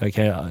att jag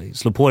kan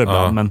slå på det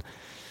ibland. Men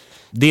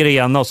det är det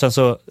ena. Och sen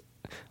så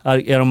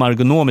är de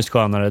ergonomiskt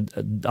skönare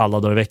alla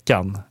dagar i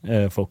veckan,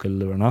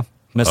 Focal-lurarna.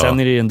 Men sen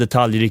är det en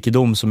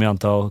detaljrikedom som jag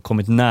inte har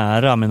kommit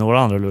nära med några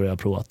andra lurar jag har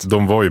provat.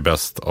 De var ju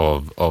bäst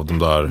av de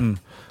där.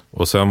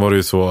 Och sen var det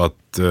ju så att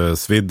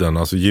Svidden,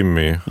 alltså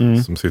Jimmy,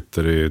 som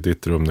sitter i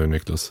ditt rum nu,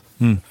 Niklas.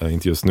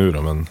 Inte just nu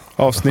då, men...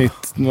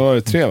 Avsnitt, var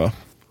det 3 va?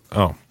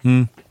 Ja.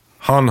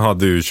 Han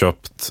hade ju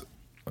köpt...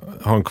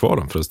 Har han kvar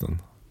dem förresten?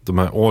 De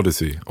här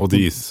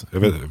Odysseys. Jag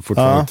vet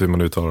fortfarande inte hur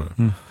man uttalar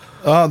det.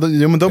 Ja,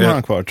 men de har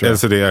han kvar, tror jag.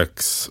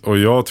 LCDX. Och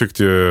jag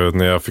tyckte ju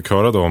när jag fick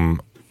höra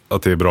dem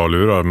att det är bra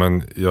lurar,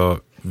 men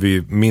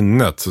vid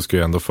minnet så ska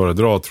jag ändå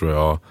föredra, tror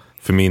jag,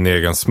 för min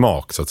egen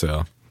smak så att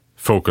säga,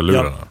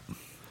 Focal-lurarna.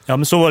 Ja,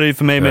 men så var det ju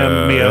för mig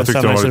med jag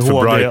tyckte de var lite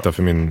för brighta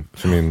för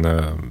min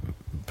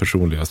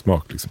personliga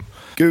smak liksom.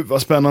 Gud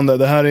vad spännande.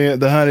 Det här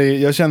är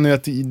jag känner ju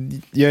att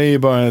jag är ju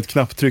bara ett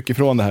knapptryck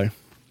ifrån det här.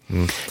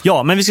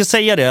 Ja, men vi ska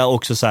säga det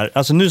också så här.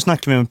 Alltså nu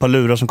snackar vi om ett par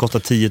lurar som kostar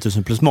 10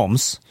 000 plus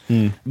moms.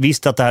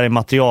 Visst att det här är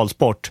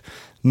materialsport,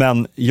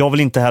 men jag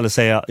vill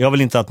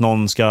inte att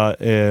någon ska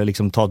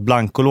liksom ta ett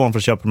blankolån för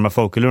att köpa de här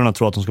Focal-lurarna och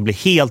tro att de ska bli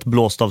helt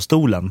blåst av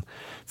stolen.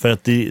 För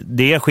att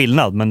det är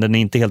skillnad, men den är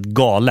inte helt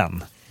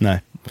galen.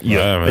 Nej.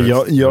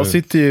 Ja. Jag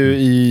sitter ju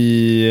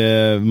i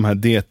de här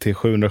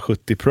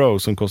DT770 Pro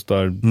som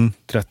kostar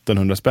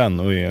 1300 spänn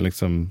och är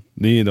liksom,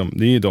 det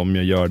är de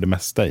jag gör det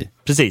mesta i.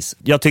 Precis.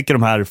 Jag tycker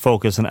de här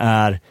Focusen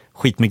är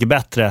skitmycket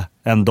bättre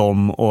än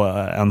de och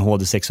en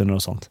HD600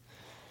 och sånt.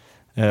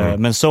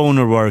 Men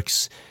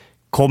Sonarworks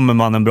kommer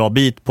man en bra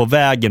bit på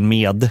vägen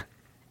med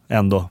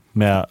ändå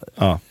med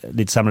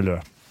lite sämre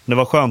lurar. Det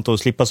var skönt att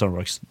slippa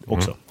Sonarworks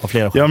också. Av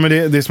flera skäl. Ja,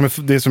 men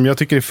det som jag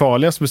tycker är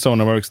farligast med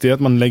Sonarworks, det är att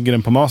man lägger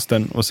den på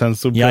mastern och sen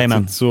så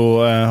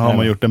har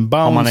man gjort en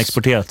bounce. Har man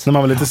exporterat.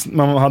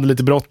 När man hade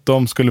lite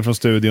bråttom, skulle från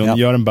studion,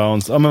 gör en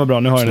bounce. Ja, men vad bra,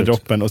 nu har jag den i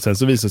droppen. Och sen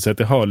så visar det sig att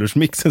det är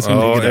hörlursmixen som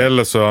ligger där.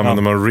 Eller så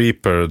använder man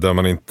Reaper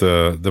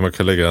där man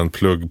kan lägga en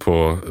plugg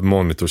på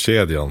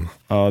monitorkedjan.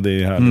 Ja,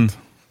 det är härligt.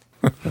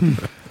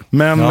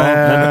 Men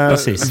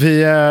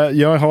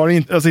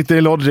jag sitter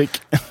i Logic.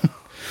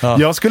 Ja.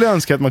 Jag skulle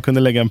önska att man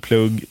kunde lägga en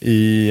plugg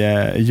i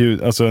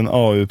alltså en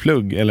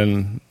AU-plugg eller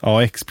en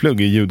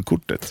AX-plugg i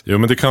ljudkortet. Jo,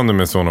 men det kan du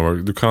med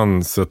Sonarworks. Du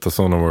kan sätta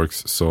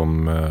Sonarworks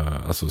som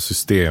alltså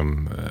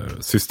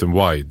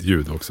system-wide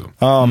ljud också.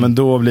 Ja, men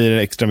då blir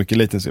det extra mycket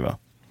latency, va?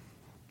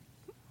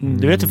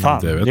 Du vet inte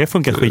fan. Det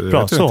funkar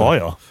skitbra. Så har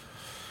jag.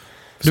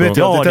 Du vet,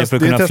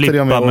 det testade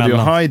jag med Audio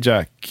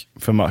Hijack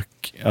för Mac.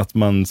 Att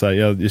man, så här,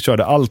 jag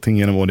körde allting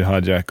genom Audio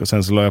Hijack och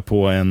sen så la jag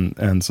på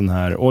en sån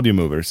här Audio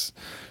Movers.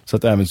 Så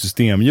att även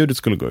systemljudet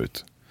skulle gå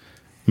ut.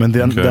 Men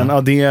den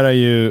adderar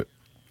ju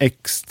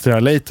extra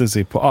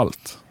latency på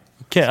allt.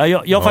 Okej,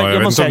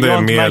 jag måste säga, det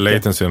är mer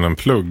latency än en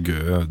plugg.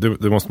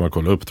 Det måste man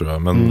kolla upp, tror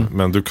jag.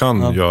 Men du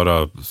kan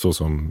göra så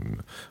som,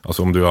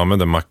 alltså om du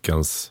använder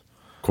Macens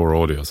Core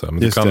Audio så här,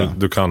 men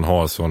du kan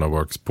ha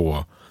Sonarworks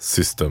på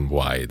system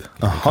wide.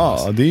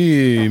 Aha, det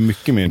är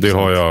mycket mer intressant.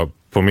 Det har jag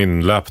på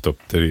min laptop.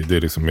 Det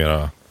är liksom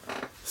mera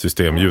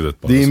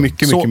systemljudet bara. Det är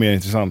mycket mer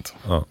intressant.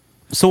 Ja.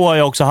 Så har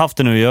jag också haft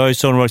det nu. Jag har ju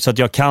Sonarworks så att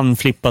jag kan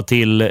flippa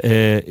till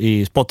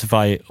i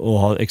Spotify och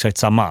ha exakt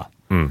samma.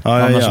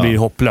 Annars blir det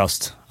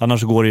hopplöst.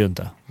 Annars går det ju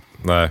inte.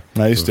 Nej,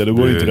 just det. Då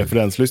går det inte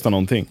referenslyssna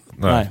någonting.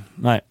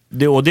 Nej.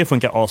 Det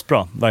funkar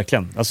asbra,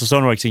 verkligen. Alltså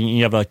Sonarworks är en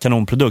jävla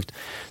kanonprodukt.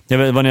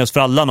 Jag var nere hos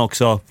Frallan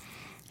också.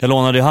 Jag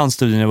lånade ju hans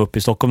studio när jag var uppe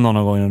i Stockholm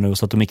några gånger nu,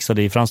 så att de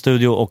mixade i Frans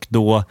studio, och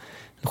då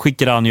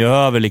skickade han ju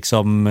över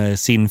liksom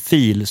sin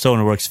fil,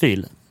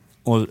 Sonarworks-fil.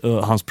 Och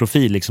hans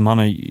profil, liksom, han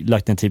har ju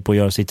lagt en tid på att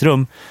göra sitt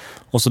rum.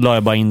 Och så la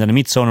jag bara in den i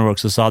mitt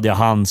Sonarworks och så hade jag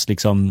hans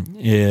liksom,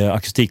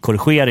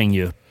 akustikkorrigering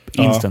ju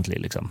instantly.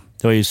 Liksom.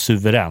 Det var ju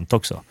suveränt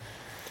också.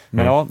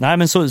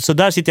 Men så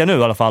där sitter jag nu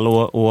i alla fall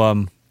och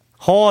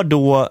har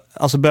då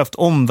alltså behövt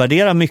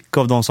omvärdera mycket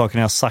av de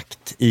sakerna jag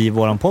sagt i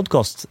våran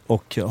podcast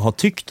och har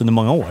tyckt under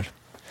många år.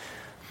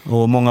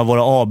 Och många av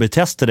våra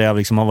AB-tester där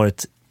liksom har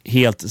varit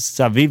helt...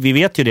 Så här, vi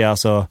vet ju det,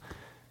 alltså...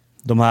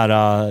 De här,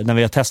 när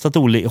vi har testat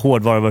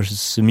hårdvaru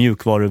versus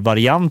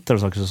mjukvaruvarianter och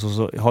saker,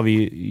 så har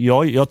vi...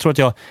 Jag tror att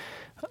jag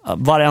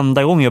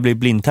varenda gång jag blir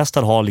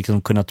blindtestad har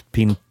liksom kunnat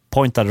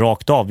pinpointa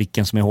rakt av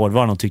vilken som är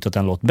hårdvaran och tyckt att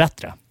den låter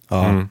bättre.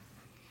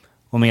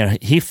 Och mer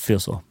hiffig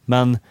och så.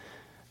 Men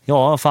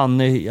Ja,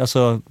 fan,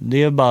 alltså,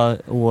 det är bara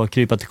att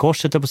krypa till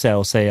korset på sig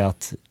och säga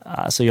att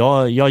alltså,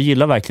 jag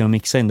gillar verkligen att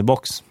mixa in the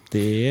box.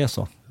 Det är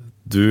så.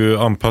 Du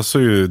anpassar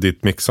ju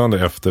ditt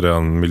mixande efter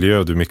den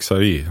miljö du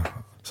mixar i,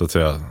 så att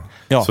säga.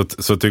 Ja.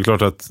 Så det är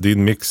klart att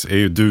din mix är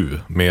ju du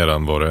mer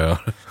än vad det är.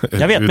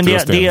 Jag vet, men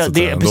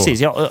det precis,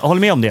 jag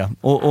håller med om det.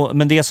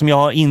 Men det som jag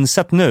har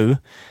insett nu,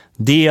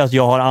 det är att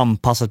jag har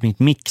anpassat mitt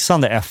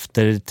mixande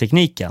efter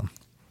tekniken.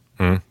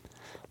 Mm.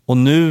 Och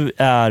nu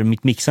är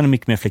mitt mixande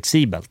mycket mer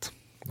flexibelt.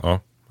 Ja,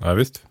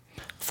 visst.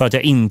 För att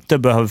jag inte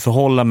behöver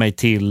förhålla mig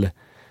till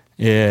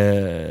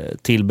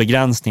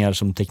begränsningar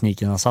som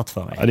tekniken har satt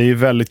för mig. Ja, det är ju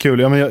väldigt kul.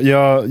 Ja, men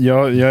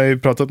jag har ju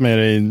pratat med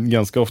dig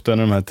ganska ofta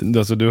när de här,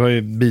 alltså, du har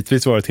ju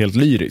bitvis varit helt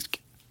lyrisk.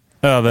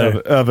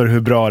 Över hur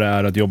bra det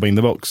är att jobba in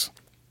the box.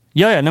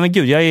 Ja, nej men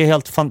gud, det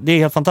är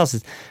helt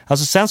fantastiskt.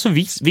 Alltså sen så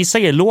vissa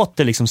grejer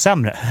låter liksom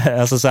sämre.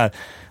 Alltså så här,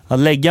 att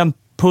lägga en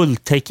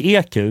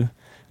Pultec-EQ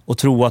och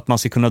tro att man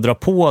ska kunna dra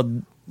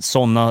på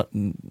sådana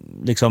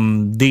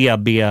liksom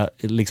dB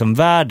liksom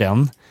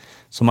värden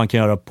som man kan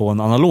göra på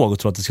en analog och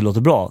tro att det ska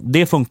låta bra.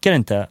 Det funkar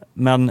inte,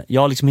 men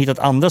jag har liksom hittat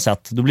andra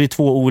sätt. Då blir det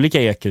 2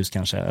 olika EQs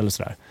kanske, eller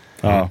sådär.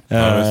 Ja,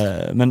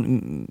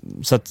 men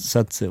så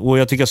att, och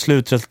jag tycker att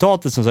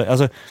slutresultatet som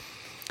alltså,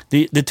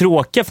 det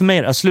tråkiga för mig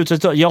är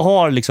slutresultatet. Jag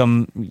har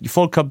liksom,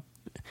 folk har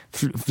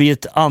vid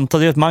ett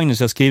antal, det är ett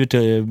Magnus, jag skriver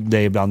till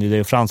dig ibland, det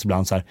är Frans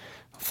ibland så här,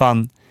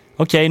 fan,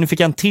 okej, nu fick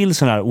jag en till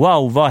sån här,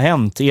 wow, vad har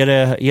hänt?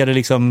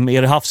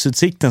 Är det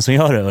havsutsikten som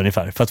gör det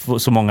ungefär? För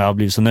att så många har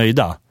blivit så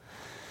nöjda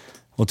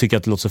och tycker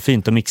att det låter så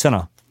fint av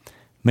mixarna.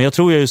 Men jag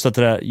tror just att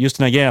just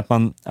den här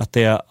grejen att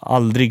det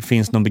aldrig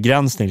finns någon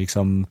begränsning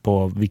liksom,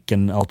 på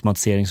vilken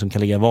automatisering som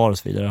kan ligga var och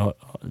så vidare.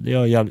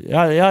 Jag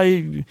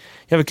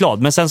är väl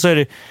glad. Men sen så är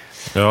det...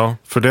 Ja,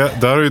 för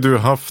där har ju du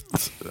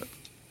haft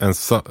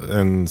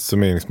en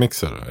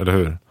summeringsmixer, eller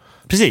hur?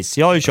 Precis,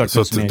 jag har ju kört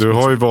så att du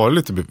har ju varit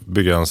lite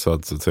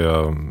begränsad så att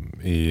säga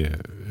i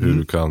hur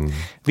du kan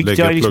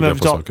lägga pluggar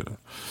på saker.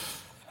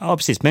 Ja,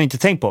 precis, men inte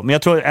tänkt på. Men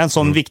jag tror en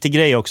sån viktig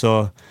grej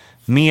också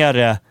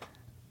mer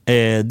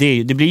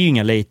det blir ju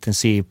inga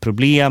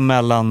latency-problem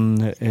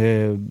mellan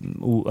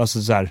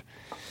alltså så här,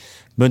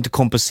 behöver inte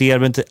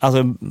kompensera,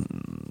 alltså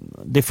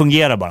det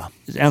fungerar bara.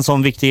 En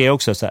sån viktig är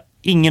också så här,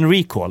 ingen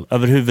recall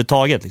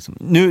överhuvudtaget liksom.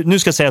 Nu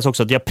ska sägas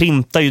också att jag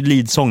printar ju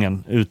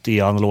leadsången ut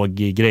i analog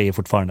grejer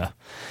fortfarande.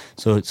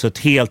 Så ett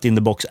helt in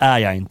the box är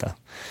jag inte.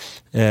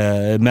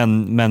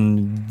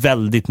 Men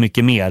väldigt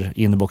mycket mer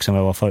in the box än vad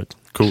jag var förut.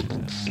 Cool.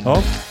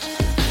 Ja.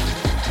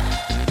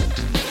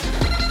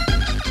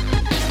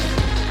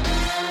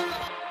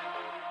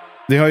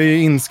 Det har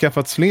ju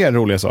inskaffats fler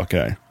roliga saker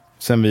här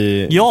sen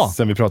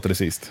vi pratade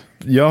sist.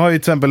 Jag har ju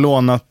till exempel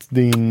lånat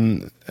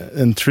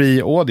en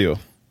Tree Audio.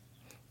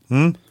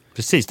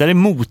 Precis, det är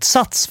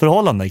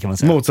motsatsförhållande kan man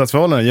säga.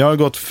 Motsatsförhållande. Jag har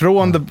gått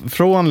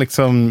från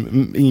liksom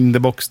in the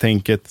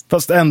box-tänket,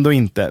 fast ändå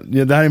inte.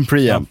 Det här är en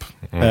preamp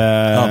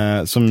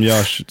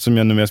som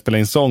jag nu spelar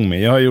in sång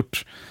med. Jag har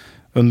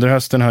under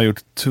hösten har jag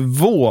gjort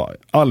 2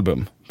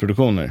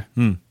 albumproduktioner.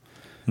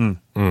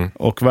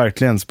 Och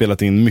verkligen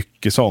spelat in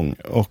mycket sång.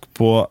 Och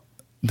på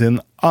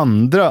den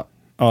andra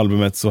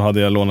albumet så hade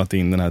jag lånat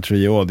in den här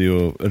Tree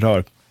Audio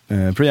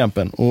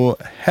preampen. Och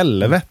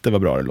helvete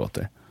vad bra det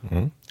låter.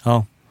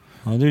 Ja,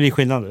 det blir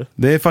skillnad.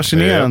 Det är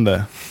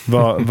fascinerande.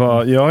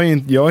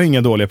 Jag har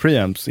inga dåliga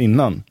preamps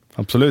innan.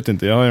 Absolut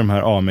inte. Jag har ju de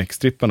här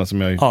AMX-stripparna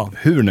som jag är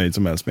hur nöjd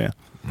som helst med.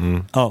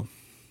 Ja.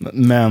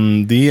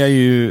 Men det är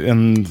ju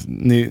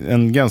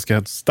en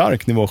ganska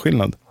stark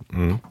nivåskillnad.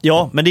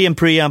 Ja, men det är en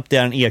preamp, det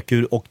är en EQ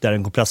och det är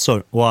en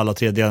kompressor. Och alla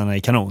 3 delarna är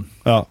kanon.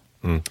 Ja.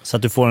 Så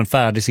att du får en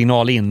färdig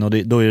signal in och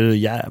då är det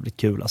jävligt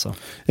kul alltså.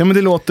 Ja, men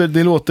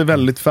det låter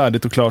väldigt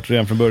färdigt och klart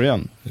redan från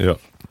början. Ja.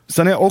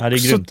 Sen har jag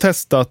också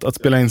testat att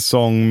spela in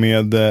sång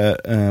med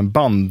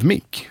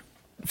bandmick.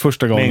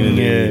 Första gången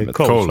i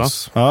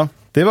Coles. Ja,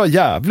 det var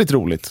jävligt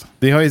roligt.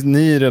 Det har ju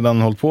ni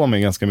redan hållit på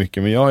med ganska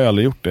mycket, men jag har ju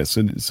aldrig gjort det.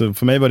 Så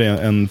för mig var det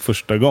en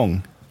första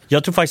gång.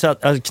 Jag tror faktiskt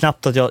att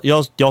knappt att jag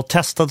har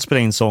testat att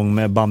spela in sång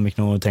med bandmick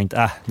och tänkt,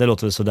 det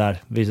låter väl sådär.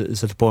 Vi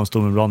sätter på en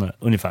stor membran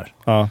ungefär.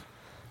 Ja.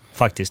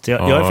 Faktiskt. Jag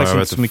har faktiskt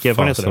inte så mycket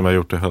erfarenhet av det. Som jag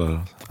gjort det heller.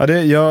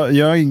 Ja,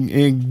 jag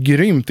är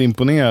grymt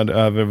imponerad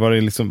över vad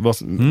det liksom...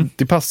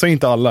 Det passar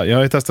inte alla. Jag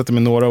har ju testat det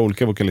med några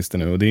olika vokalister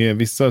nu. Och det är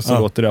vissa så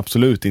låter det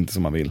absolut inte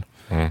som man vill.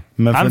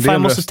 Men för en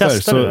del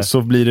röster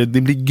så blir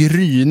det blir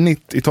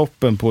grynigt i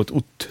toppen på ett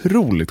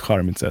otroligt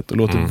charmigt sätt. Och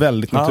låter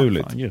väldigt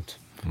naturligt.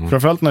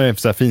 Framförallt när det är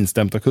så här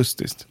finstämt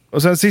akustiskt.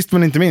 Och sen sist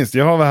men inte minst,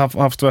 jag har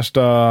haft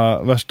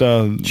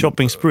värsta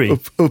shopping spree.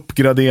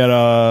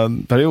 Uppgradera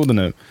perioden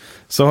nu.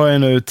 Så har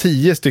jag nu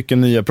 10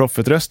 stycken nya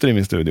Prophet-röster i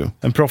min studio.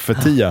 En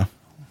Prophet-10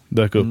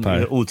 dök upp här.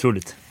 Det är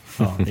otroligt.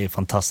 Ja, det är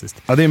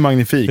fantastiskt. Ja, det är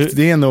magnifikt.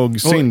 Det är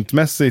nog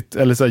syntmässigt,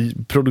 eller så här,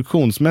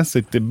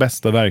 produktionsmässigt det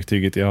bästa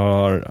verktyget jag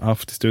har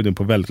haft i studion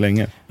på väldigt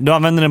länge. Du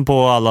använder den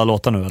på alla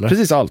låtar nu, eller?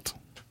 Precis allt.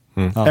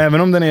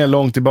 Även om den är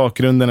långt i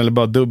bakgrunden eller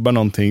bara dubbar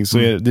någonting så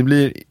det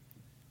blir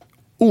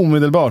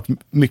omedelbart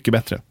mycket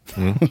bättre.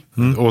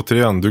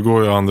 Återigen, du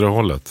går ju andra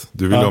hållet.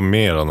 Du vill ha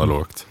mer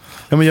analogt.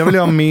 Ja, men jag vill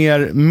ha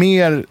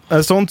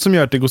mer sånt som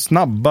gör att det går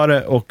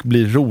snabbare och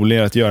blir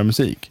roligare att göra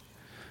musik.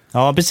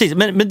 Ja, precis.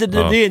 Men det,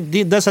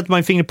 där sätter man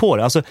ju fingret på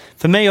det. Alltså,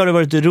 för mig har det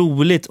varit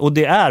roligt, och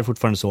det är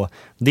fortfarande så.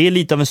 Det är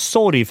lite av en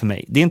sorg för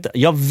mig. Det är inte,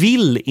 jag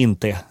vill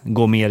inte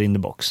gå mer in the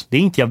box. Det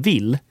är inte jag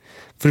vill.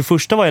 För det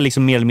första var jag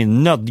liksom mer eller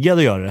mindre nödgad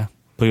att göra det.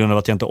 På grund av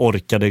att jag inte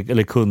orkade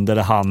eller kunde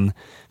eller hann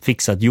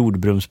fixa ett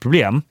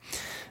jordbrumsproblem.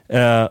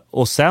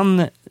 Och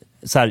sen,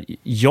 så här,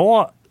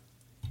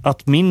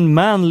 att min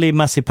Manly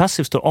Massive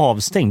Passive står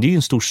avstängd, det är ju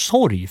en stor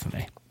sorg för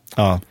mig.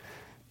 Ja.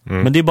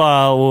 Men det är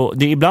bara,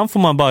 ibland får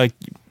man bara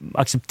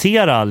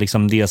acceptera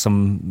liksom det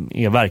som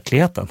är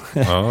verkligheten.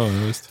 Ja,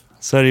 just.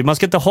 Så man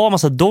ska inte ha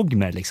massa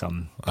dogmer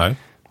liksom. Nej.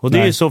 Och det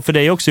är ju så för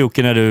dig också,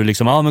 Jocke, när du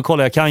liksom, men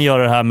kolla, jag kan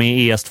göra det här med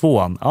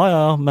ES2.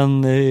 Ja,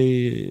 men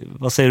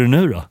vad säger du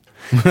nu då?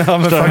 Ja,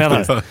 men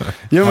faktiskt.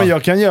 Jo, men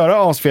jag kan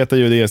göra asfeta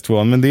ljud i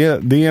ES2, men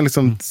det är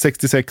liksom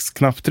 66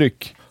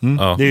 knapptryck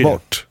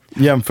bort.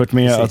 Jämfört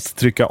med att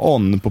trycka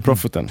on på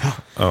Profiten.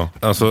 Ja,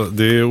 alltså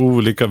det är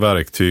olika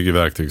verktyg i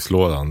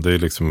verktygslådan. Det är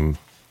liksom,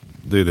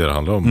 det är det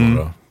handlar om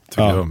bara.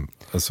 Tycker jag.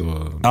 Alltså,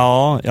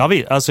 jag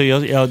vet. Alltså,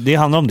 det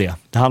handlar om det.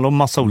 Det handlar om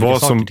massa olika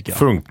saker, tycker jag. Vad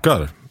som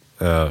funkar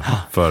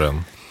för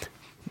en.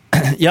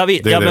 Jag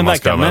vet. Det är det man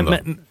ska använda.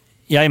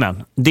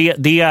 Jajamän.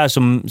 Det är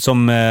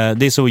som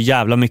det är så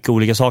jävla mycket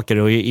olika saker,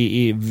 och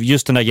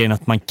just den där grejen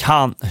att man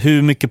kan,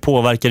 hur mycket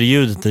påverkar det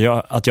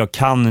ljudet att jag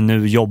kan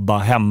nu jobba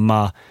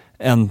hemma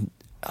en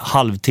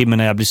halvtimme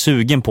när jag blir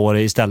sugen på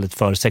det istället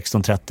för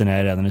 16:30 när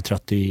jag redan är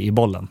trött i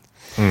bollen.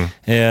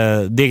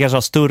 Det kanske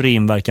har större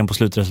inverkan på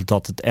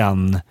slutresultatet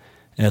än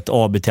ett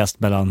AB-test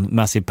mellan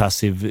Massive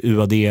Passive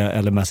UAD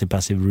eller Massive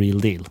Passive Real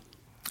Deal.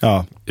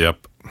 Ja. Japp.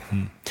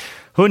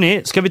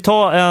 Hörrni, ska vi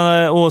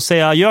ta och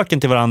säga göken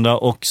till varandra,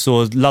 och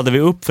så laddar vi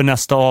upp för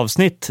nästa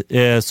avsnitt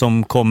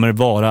som kommer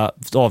vara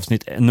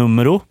avsnitt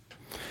nummer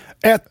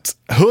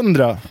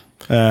 100.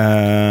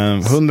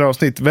 100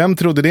 avsnitt. Vem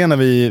trodde det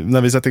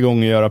när vi satte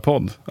igång att göra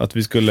podd? Att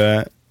vi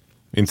skulle...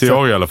 Inte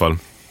jag i alla fall.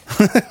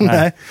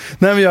 Nej,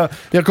 men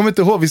jag kommer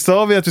inte ihåg. Vi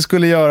sa att vi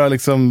skulle göra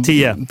liksom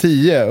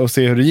 10 och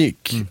se hur det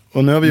gick.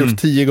 Och nu har vi gjort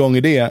 10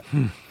 gånger det.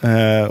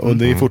 Och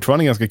det är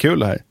fortfarande ganska kul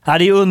det här. Ja,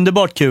 det är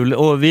underbart kul,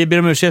 och vi ber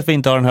om ursäkt att vi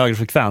inte har en högre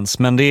frekvens,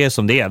 men det är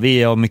som det är.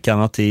 Vi har mycket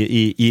annat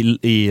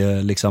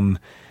liksom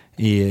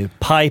i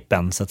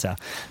pipen, så att säga.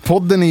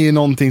 Podden är ju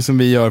någonting som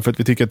vi gör för att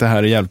vi tycker att det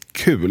här är jävligt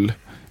kul.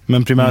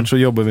 Men primärt så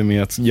jobbar vi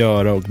med att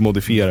göra och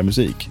modifiera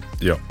musik.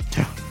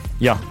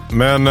 Ja.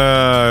 Men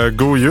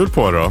god jul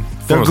på er då.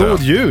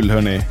 God jul,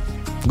 hörni.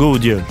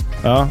 God jul.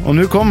 Ja, och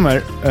nu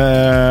kommer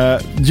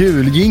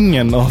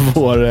julgingen av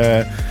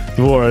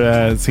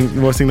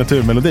vår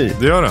signaturmelodi.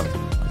 Det gör den.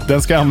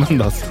 Den ska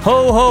användas. Ho,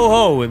 ho,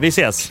 ho. Vi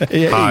ses.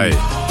 Hej.